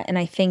different. And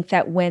I think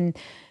that when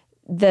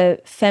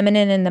the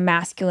feminine and the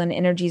masculine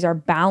energies are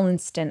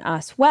balanced in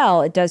us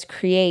well, it does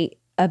create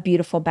a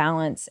beautiful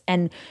balance.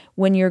 And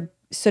when you're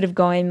sort of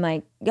going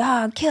like,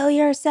 kill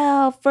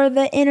yourself for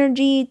the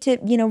energy to,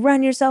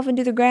 run yourself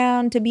into the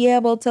ground to be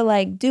able to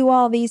like do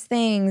all these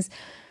things,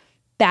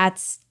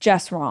 that's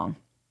just wrong.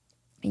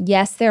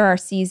 Yes, there are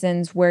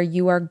seasons where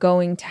you are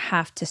going to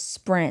have to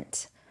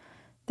sprint.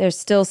 There's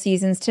still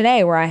seasons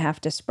today where I have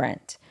to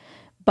sprint,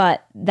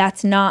 but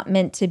that's not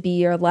meant to be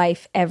your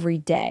life every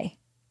day.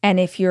 And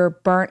if you're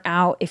burnt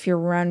out, if you're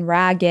run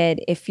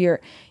ragged,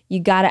 you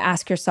got to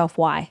ask yourself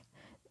why.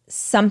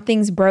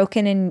 Something's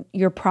broken in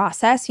your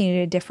process. You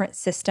need a different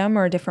system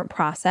or a different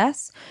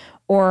process,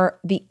 or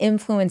the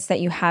influence that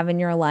you have in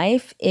your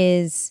life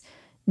is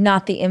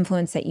not the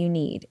influence that you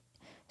need.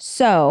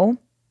 So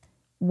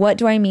what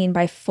do I mean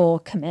by full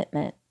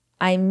commitment?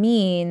 I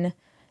mean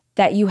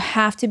that you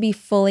have to be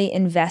fully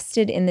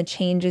invested in the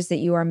changes that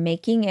you are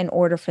making in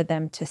order for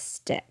them to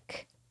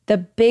stick. The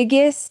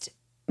biggest,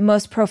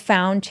 most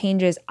profound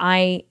changes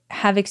I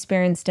have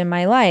experienced in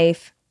my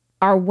life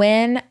are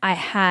when I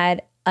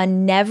had a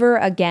never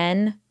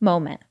again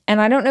moment.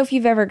 And I don't know if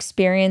you've ever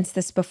experienced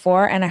this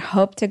before, and I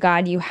hope to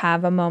God you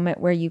have a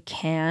moment where you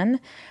can,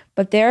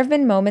 but there have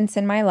been moments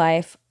in my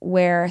life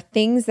where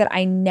things that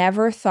I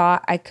never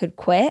thought I could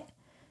quit,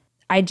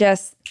 I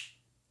just,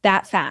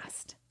 that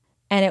fast.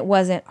 And it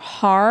wasn't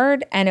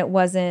hard and it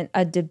wasn't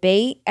a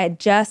debate, it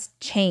just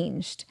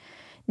changed.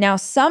 Now,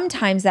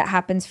 sometimes that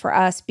happens for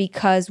us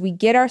because we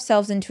get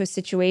ourselves into a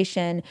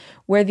situation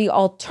where the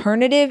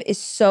alternative is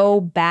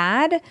so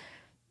bad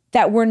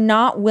that we're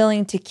not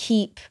willing to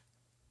keep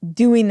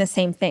doing the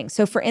same thing.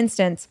 So for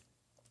instance,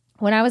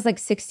 when I was like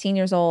 16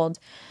 years old,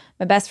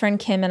 my best friend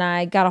Kim and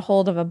I got a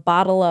hold of a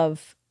bottle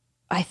of,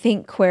 I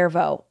think,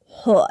 Cuervo.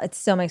 It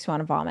still makes me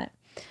want to vomit.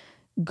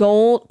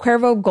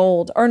 Cuervo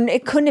Gold, or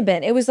it couldn't have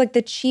been. It was like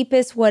the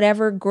cheapest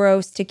whatever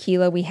gross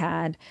tequila we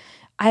had.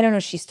 I don't know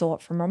if she stole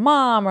it from her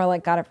mom or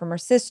like got it from her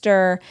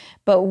sister,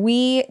 but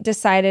we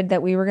decided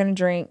that we were going to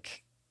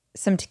drink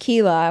some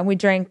tequila, and we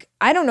drank,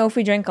 I don't know if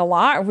we drank a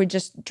lot or we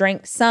just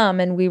drank some,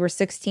 and we were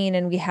 16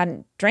 and we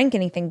hadn't drank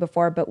anything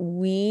before, but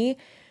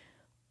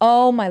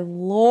oh my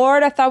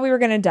Lord, I thought we were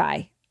going to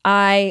die.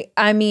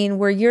 I mean,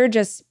 where you're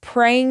just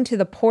praying to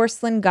the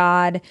porcelain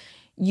god,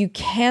 you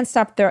can't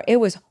stop there. It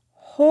was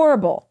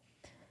horrible.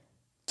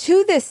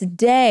 To this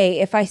day,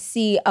 if I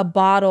see a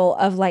bottle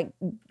of like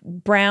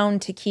brown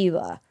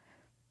tequila,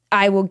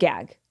 I will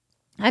gag.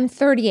 I'm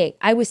 38.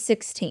 I was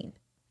 16.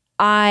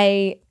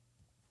 I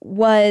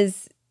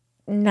was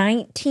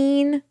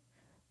 19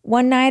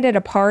 one night at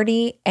a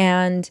party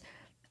and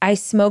I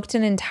smoked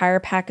an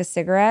entire pack of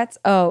cigarettes.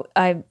 Oh,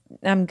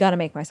 I'm gonna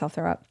make myself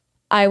throw up.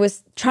 I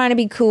was trying to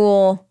be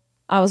cool.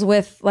 I was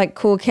with like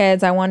cool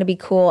kids. I wanted to be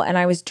cool. And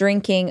I was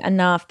drinking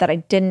enough that I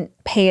didn't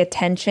pay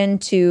attention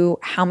to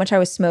how much I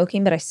was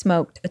smoking, but I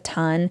smoked a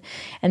ton.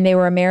 And they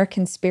were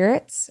American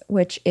Spirits,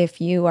 which if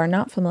you are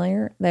not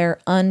familiar, they're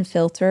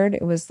unfiltered.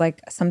 It was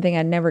like something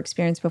I'd never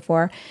experienced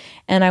before.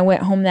 And I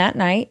went home that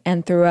night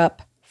and threw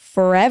up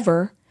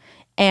forever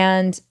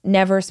and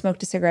never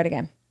smoked a cigarette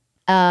again.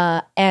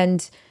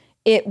 And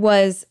it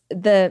was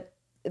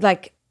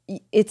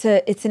it's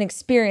an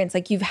experience.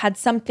 Like you've had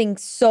something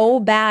so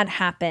bad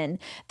happen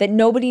that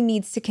nobody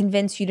needs to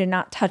convince you to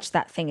not touch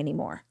that thing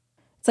anymore.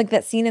 It's like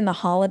that scene in The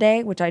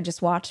Holiday, which I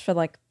just watched for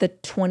like the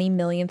 20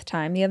 millionth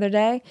time the other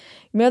day.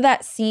 You know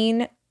that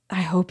scene?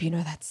 I hope you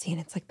know that scene.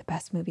 It's like the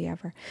best movie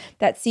ever.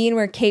 That scene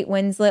where Kate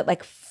Winslet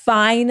like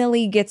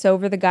finally gets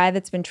over the guy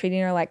that's been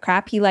treating her like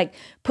crap. He like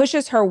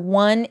pushes her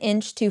 1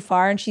 inch too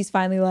far and she's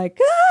finally like,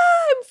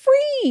 I'm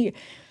free.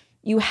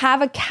 You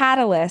have a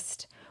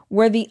catalyst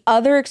where the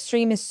other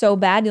extreme is so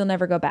bad, you'll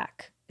never go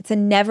back. It's a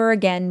never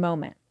again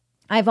moment.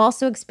 I've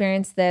also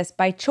experienced this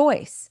by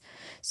choice.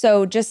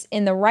 So just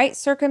in the right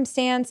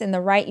circumstance,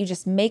 you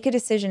just make a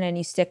decision and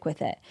you stick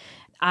with it.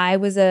 I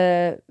was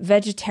a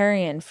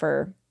vegetarian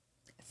for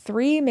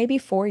 3, maybe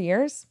 4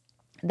 years.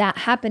 That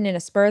happened in a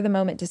spur of the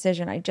moment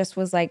decision. I just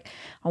was like,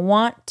 I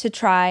want to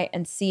try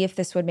and see if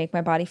this would make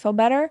my body feel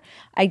better.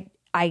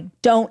 I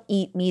don't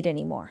eat meat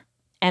anymore.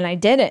 And I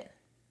didn't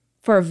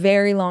for a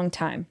very long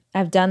time.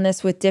 I've done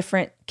this with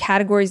different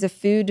categories of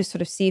food to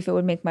sort of see if it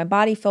would make my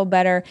body feel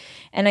better.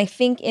 And I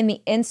think in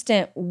the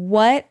instant,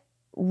 what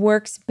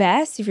works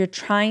best if you're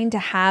trying to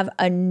have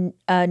a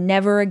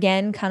never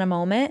again kind of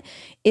moment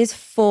is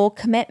full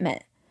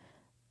commitment.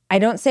 I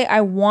don't say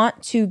I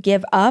want to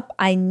give up.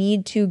 I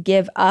need to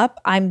give up.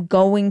 I'm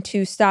going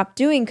to stop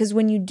doing, because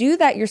when you do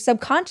that, your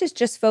subconscious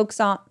just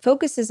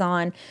focuses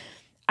on,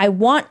 I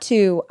want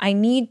to, I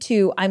need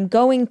to, I'm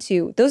going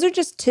to. Those are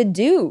just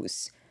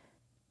to-dos.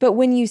 But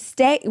when you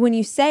say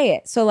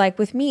it, so like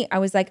with me, I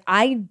was like,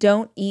 I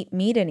don't eat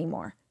meat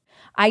anymore.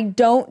 I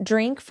don't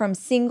drink from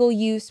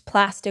single-use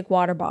plastic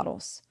water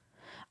bottles.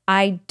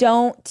 I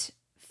don't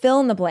fill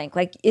in the blank.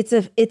 Like it's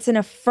an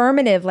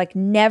affirmative, like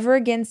never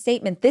again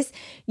statement. This,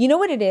 you know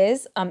what it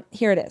is?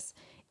 Here it is.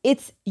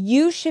 It's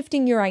you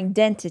shifting your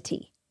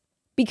identity,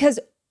 because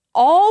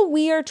all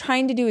we are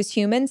trying to do as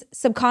humans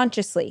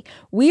subconsciously,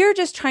 we are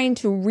just trying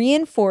to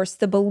reinforce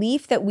the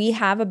belief that we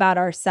have about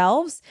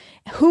ourselves,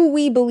 who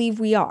we believe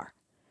we are.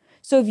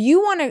 So if you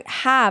want to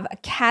have a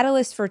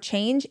catalyst for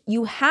change,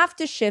 you have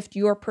to shift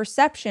your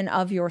perception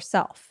of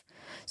yourself.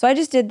 So I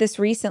just did this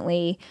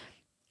recently,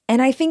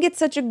 and I think it's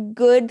such a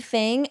good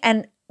thing.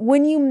 And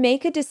when you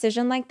make a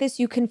decision like this,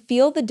 you can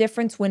feel the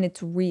difference when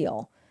it's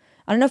real.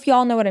 I don't know if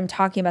y'all know what I'm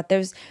talking about.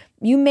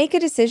 You make a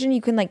decision,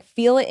 you can like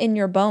feel it in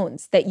your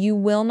bones that you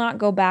will not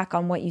go back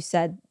on what you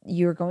said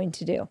you're going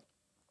to do.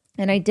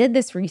 And I did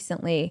this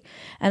recently,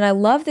 and I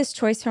love this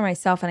choice for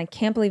myself, and I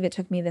can't believe it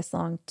took me this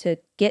long to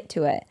get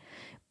to it.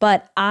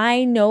 But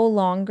I no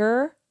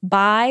longer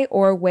buy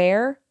or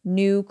wear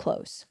new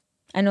clothes.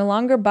 I no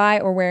longer buy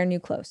or wear new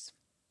clothes.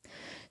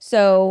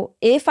 So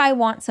if I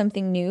want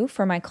something new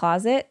for my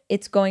closet,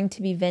 it's going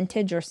to be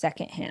vintage or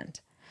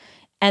secondhand.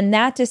 And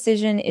that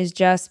decision is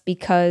just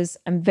because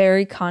I'm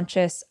very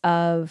conscious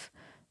of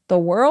the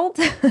world.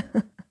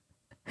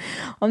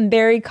 I'm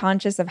very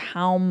conscious of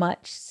how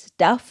much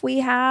stuff we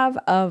have,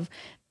 of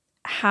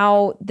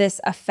how this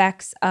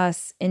affects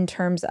us in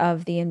terms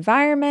of the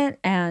environment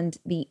and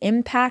the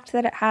impact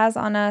that it has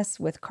on us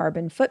with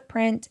carbon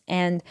footprint.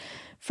 And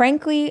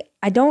frankly,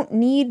 I don't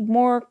need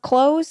more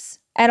clothes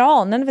at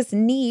all. None of us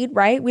need,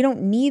 right? We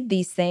don't need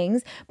these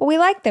things, but we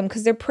like them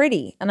because they're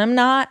pretty. And I'm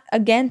not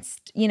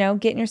against,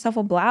 getting yourself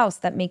a blouse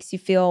that makes you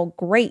feel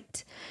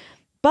great.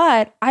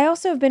 But I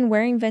also have been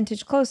wearing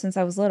vintage clothes since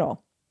I was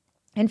little.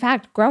 In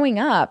fact, growing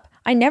up,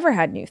 I never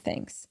had new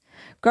things.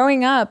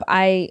 Growing up,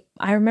 I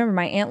remember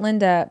my Aunt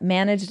Linda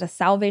managed a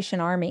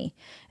Salvation Army.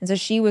 And so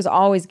she was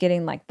always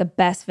getting like the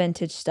best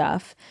vintage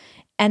stuff.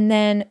 And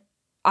then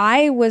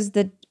I was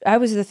the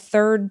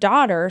third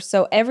daughter,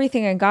 so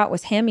everything I got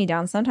was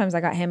hand-me-downs. Sometimes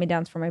I got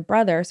hand-me-downs from my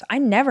brother, so I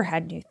never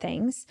had new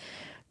things.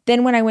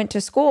 Then when I went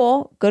to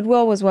school,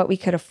 Goodwill was what we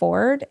could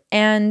afford.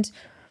 And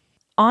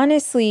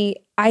honestly,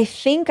 I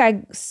think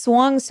I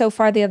swung so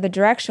far the other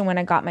direction when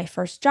I got my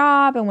first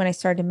job and when I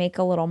started to make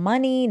a little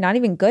money, not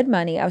even good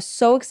money. I was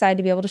so excited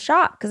to be able to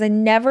shop because I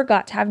never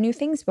got to have new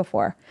things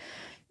before.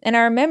 And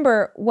I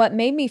remember what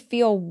made me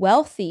feel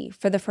wealthy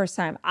for the first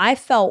time. I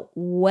felt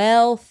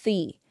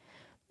wealthy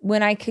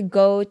when I could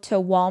go to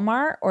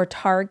Walmart or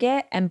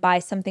Target and buy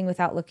something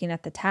without looking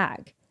at the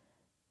tag.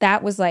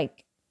 That was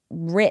like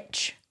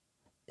rich.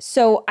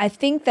 So I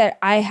think that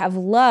I have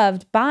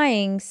loved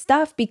buying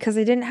stuff because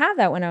I didn't have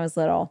that when I was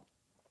little.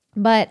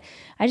 But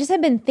I just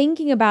have been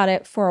thinking about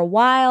it for a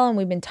while, and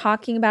we've been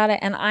talking about it,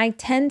 and I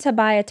tend to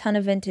buy a ton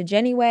of vintage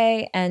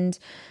anyway. And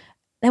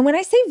when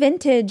I say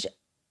vintage,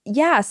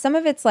 yeah, some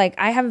of it's like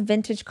I have a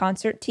vintage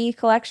concert tee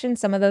collection.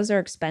 Some of those are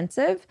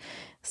expensive.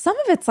 Some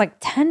of it's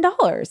like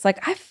 $10.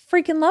 Like I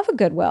freaking love a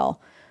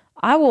Goodwill.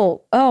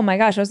 Oh my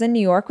gosh, I was in New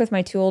York with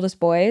my 2 oldest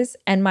boys,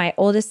 and my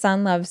oldest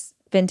son loves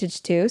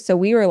vintage too. So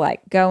we were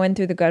like going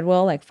through the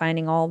Goodwill, like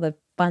finding all the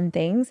fun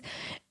things.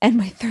 And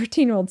my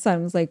 13-year-old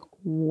son was like,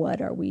 what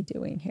are we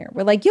doing here?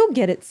 We're like, you'll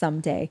get it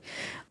someday.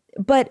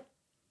 But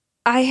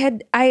I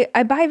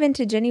buy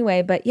vintage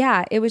anyway. But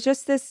yeah, it was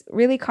just this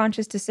really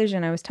conscious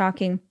decision. I was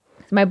talking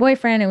to my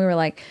boyfriend, and we were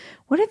like,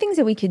 what are things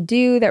that we could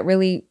do that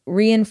really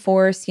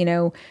reinforce,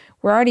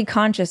 we're already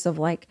conscious of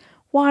like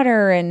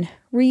water and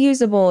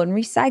reusable and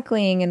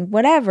recycling and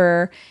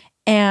whatever.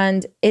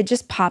 And it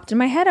just popped in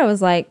my head. I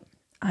was like,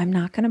 I'm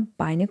not going to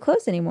buy new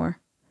clothes anymore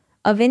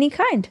of any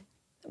kind,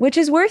 which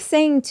is worth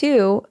saying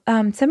too.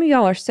 Some of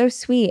y'all are so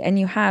sweet, and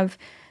you have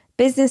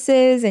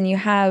businesses, and you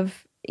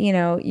have,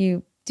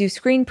 you do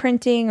screen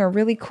printing or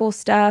really cool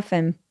stuff.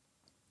 And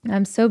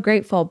I'm so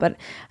grateful. But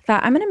I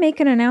thought I'm going to make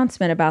an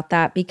announcement about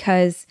that,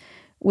 because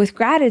with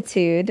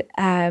gratitude,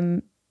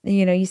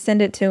 you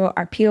send it to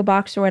our P.O.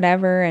 box or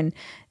whatever, and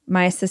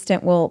my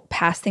assistant will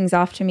pass things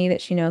off to me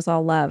that she knows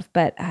I'll love.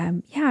 But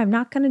I'm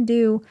not going to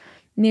do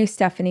new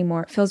stuff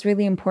anymore. It feels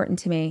really important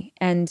to me.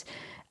 And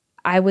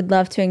I would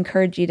love to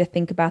encourage you to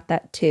think about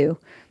that too,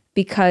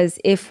 because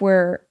if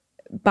we're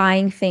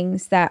buying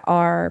things that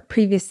are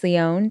previously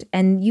owned.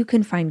 And you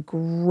can find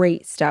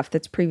great stuff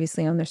that's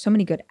previously owned. There's so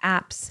many good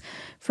apps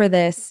for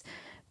this,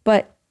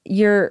 but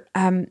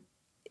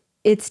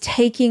it's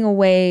taking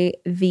away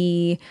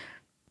the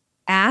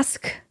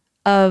ask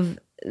of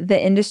the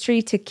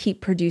industry to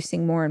keep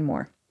producing more and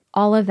more.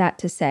 All of that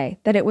to say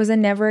that it was a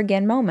never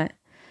again moment.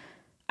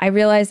 I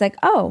realized like,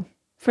 oh,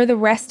 for the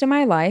rest of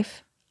my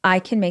life, I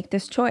can make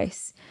this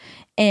choice.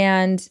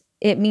 And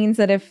it means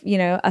that if,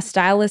 a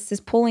stylist is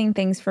pulling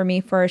things for me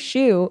for a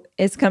shoe,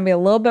 it's going to be a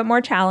little bit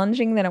more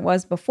challenging than it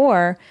was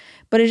before,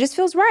 but it just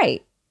feels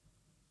right.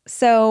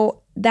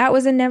 So that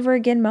was a never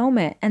again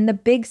moment. And the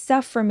big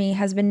stuff for me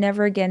has been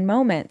never again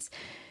moments.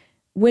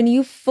 When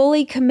you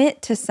fully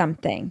commit to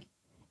something,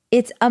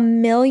 it's a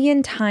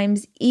million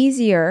times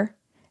easier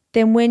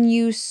than when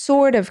you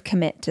sort of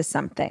commit to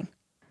something.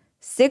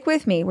 Stick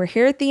with me. We're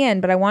here at the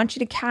end, but I want you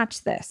to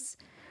catch this.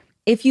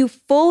 If you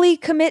fully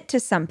commit to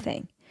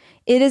something,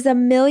 it is a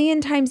million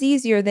times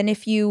easier than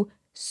if you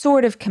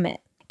sort of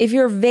commit, if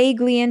you're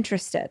vaguely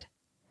interested.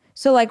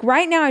 So like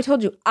right now, I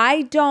told you,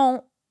 I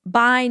don't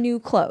buy new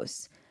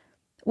clothes.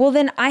 Well,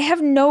 then I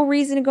have no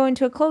reason to go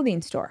into a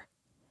clothing store.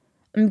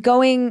 I'm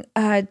going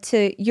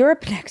to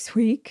Europe next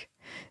week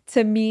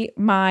to meet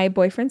my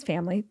boyfriend's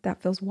family.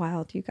 That feels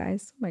wild, you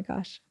guys. Oh my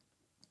gosh.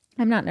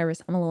 I'm not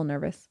nervous. I'm a little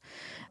nervous.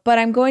 But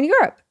I'm going to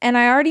Europe. And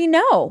I already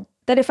know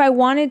that if I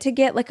wanted to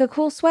get like a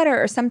cool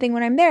sweater or something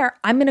when I'm there,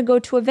 I'm going to go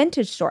to a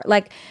vintage store.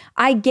 Like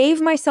I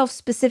gave myself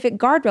specific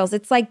guardrails.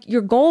 It's like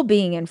your goal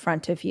being in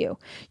front of you.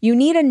 You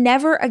need a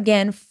never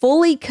again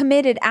fully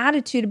committed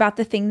attitude about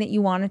the thing that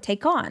you want to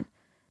take on,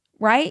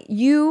 right?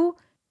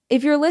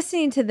 If you're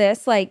listening to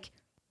this, like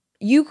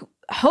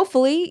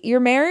hopefully you're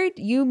married,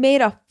 you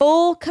made a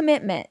full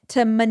commitment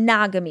to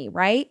monogamy,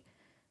 right?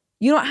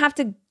 You don't have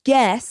to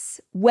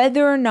guess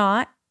whether or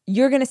not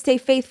you're going to stay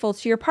faithful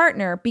to your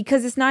partner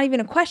because it's not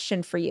even a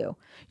question for you.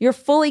 You're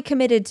fully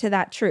committed to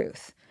that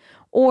truth,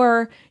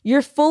 or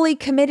you're fully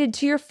committed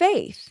to your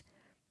faith.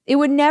 It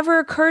would never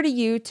occur to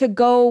you to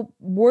go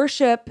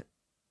worship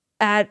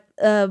in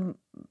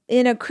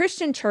a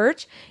Christian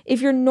church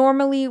if you're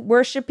normally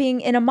worshiping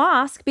in a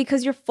mosque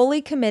because you're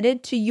fully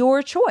committed to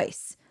your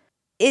choice.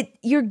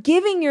 You're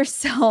giving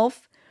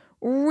yourself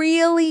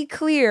really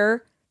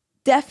clear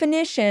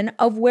definition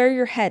of where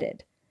you're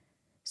headed.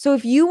 So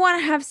if you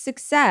want to have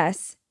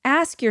success,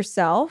 ask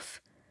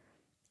yourself,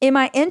 am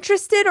I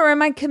interested or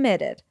am I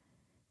committed?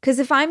 Because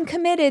if I'm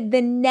committed,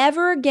 then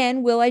never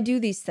again will I do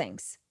these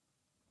things.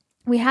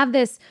 We have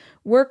this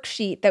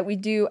worksheet that we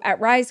do at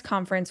Rise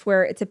Conference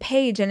where it's a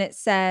page and it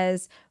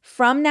says,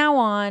 from now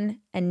on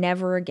and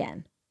never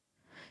again.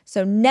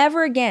 So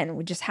never again,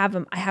 we just have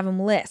them, I have them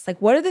list.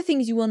 Like, what are the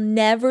things you will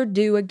never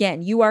do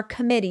again? You are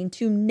committing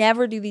to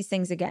never do these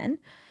things again.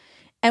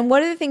 And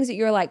what are the things that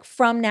you're like,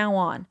 from now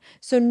on?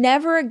 So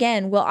never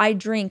again will I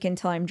drink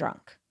until I'm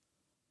drunk,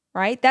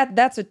 right?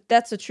 That's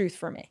a truth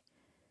for me.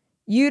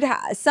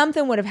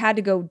 Something would have had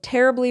to go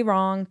terribly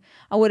wrong.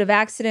 I would have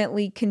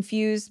accidentally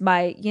confused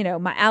my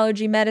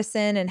allergy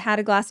medicine and had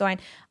a glass of wine.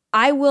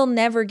 I will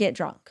never get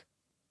drunk.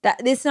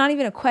 It's not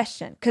even a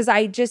question because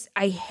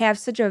I have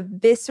such a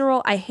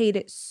visceral, I hate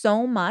it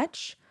so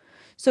much.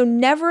 So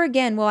never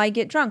again will I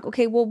get drunk.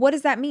 Okay, well, what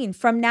does that mean?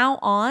 From now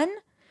on,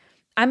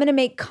 I'm going to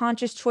make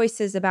conscious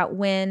choices about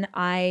when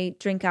I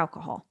drink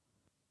alcohol,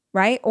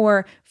 right?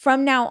 Or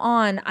from now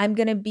on, I'm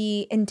going to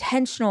be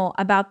intentional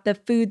about the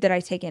food that I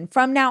take in.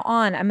 From now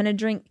on, I'm going to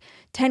drink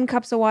 10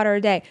 cups of water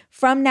a day.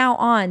 From now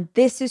on,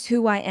 this is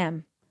who I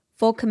am.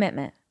 Full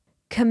commitment.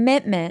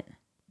 Commitment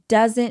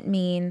doesn't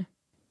mean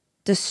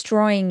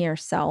destroying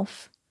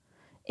yourself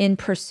in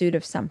pursuit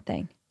of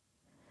something.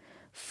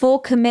 Full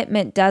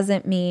commitment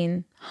doesn't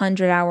mean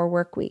 100-hour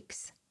work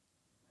weeks.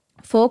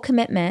 Full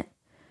commitment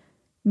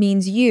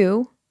means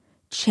you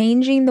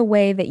changing the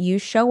way that you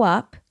show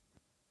up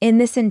in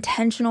this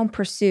intentional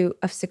pursuit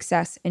of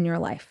success in your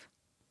life.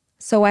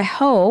 So I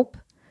hope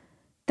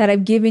that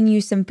I've given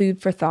you some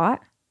food for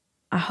thought.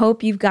 I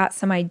hope you've got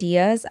some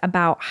ideas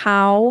about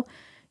how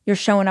you're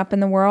showing up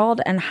in the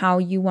world and how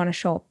you want to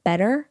show up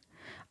better.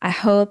 I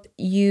hope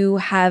you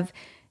have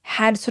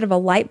had sort of a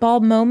light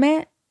bulb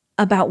moment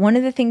about one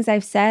of the things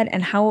I've said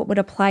and how it would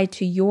apply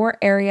to your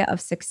area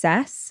of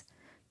success.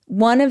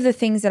 One of the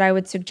things that I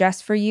would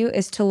suggest for you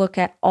is to look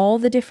at all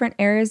the different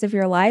areas of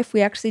your life.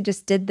 We actually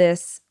just did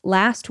this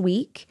last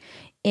week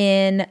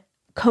in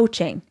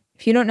coaching.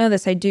 If you don't know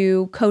this, I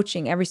do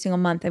coaching every single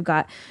month. I've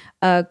got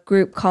a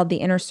group called The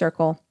Inner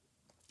Circle.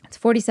 It's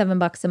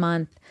 $47 a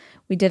month.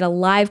 We did a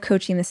live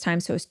coaching this time,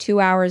 so it was 2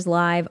 hours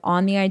live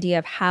on the idea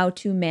of how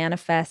to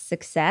manifest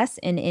success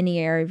in any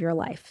area of your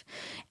life.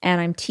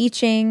 And I'm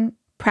teaching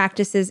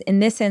practices. In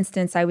this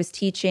instance, I was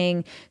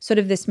teaching sort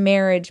of this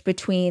marriage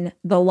between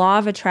the law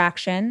of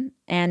attraction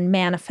and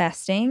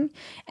manifesting,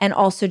 and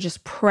also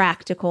just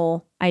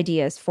practical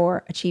ideas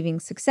for achieving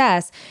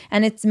success.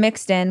 And it's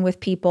mixed in with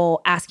people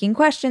asking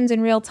questions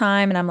in real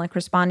time, and I'm like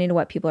responding to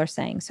what people are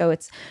saying. So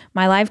it's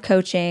my live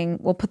coaching.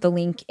 We'll put the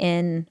link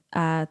in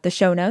the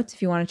show notes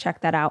if you want to check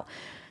that out.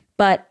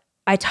 But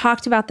I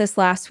talked about this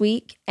last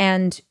week,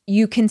 and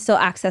you can still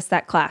access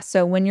that class.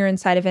 So when you're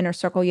inside of Inner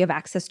Circle, you have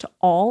access to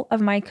all of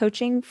my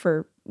coaching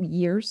for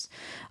years.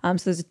 So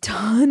there's a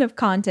ton of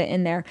content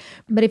in there.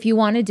 But if you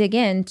want to dig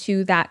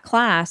into that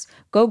class,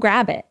 go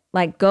grab it.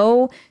 Like,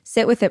 go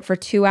sit with it for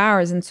 2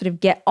 hours and sort of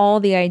get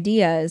all the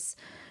ideas.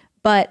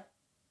 But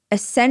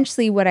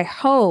essentially what I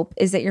hope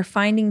is that you're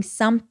finding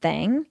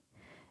something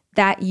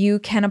that you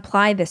can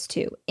apply this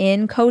to.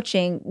 In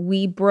coaching,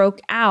 we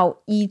broke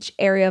out each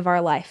area of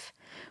our life.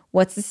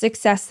 What's the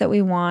success that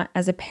we want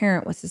as a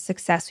parent? What's the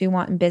success we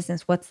want in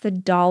business? What's the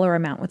dollar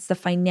amount? What's the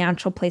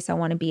financial place I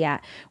want to be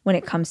at when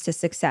it comes to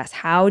success?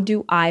 How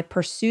do I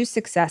pursue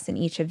success in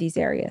each of these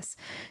areas?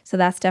 So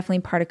that's definitely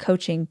part of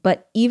coaching.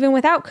 But even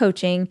without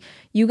coaching,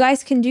 you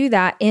guys can do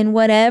that in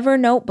whatever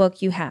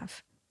notebook you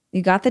have.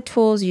 You got the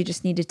tools, you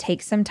just need to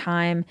take some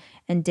time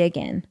and dig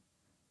in.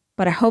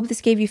 But I hope this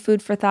gave you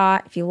food for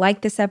thought. If you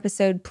like this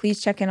episode,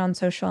 please check in on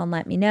social and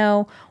let me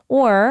know,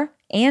 or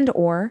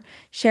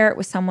share it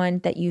with someone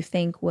that you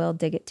think will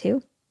dig it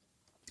too.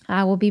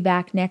 I will be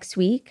back next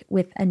week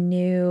with a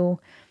new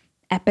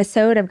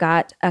episode. I've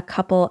got a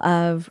couple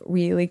of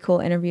really cool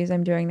interviews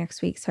I'm doing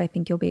next week, so I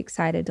think you'll be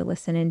excited to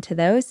listen into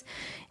those.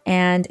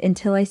 And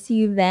until I see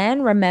you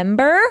then,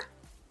 remember,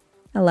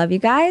 I love you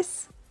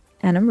guys,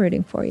 and I'm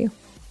rooting for you.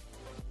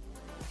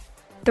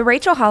 The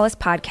Rachel Hollis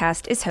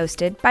Podcast is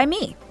hosted by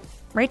me,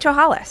 Rachel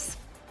Hollis.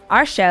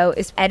 Our show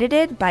is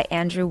edited by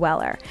Andrew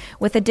Weller,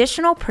 with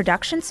additional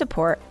production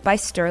support by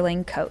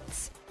Sterling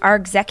Coates. Our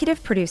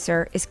executive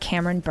producer is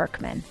Cameron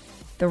Berkman.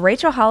 The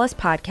Rachel Hollis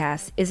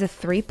Podcast is a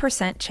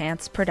 3%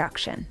 Chance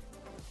production.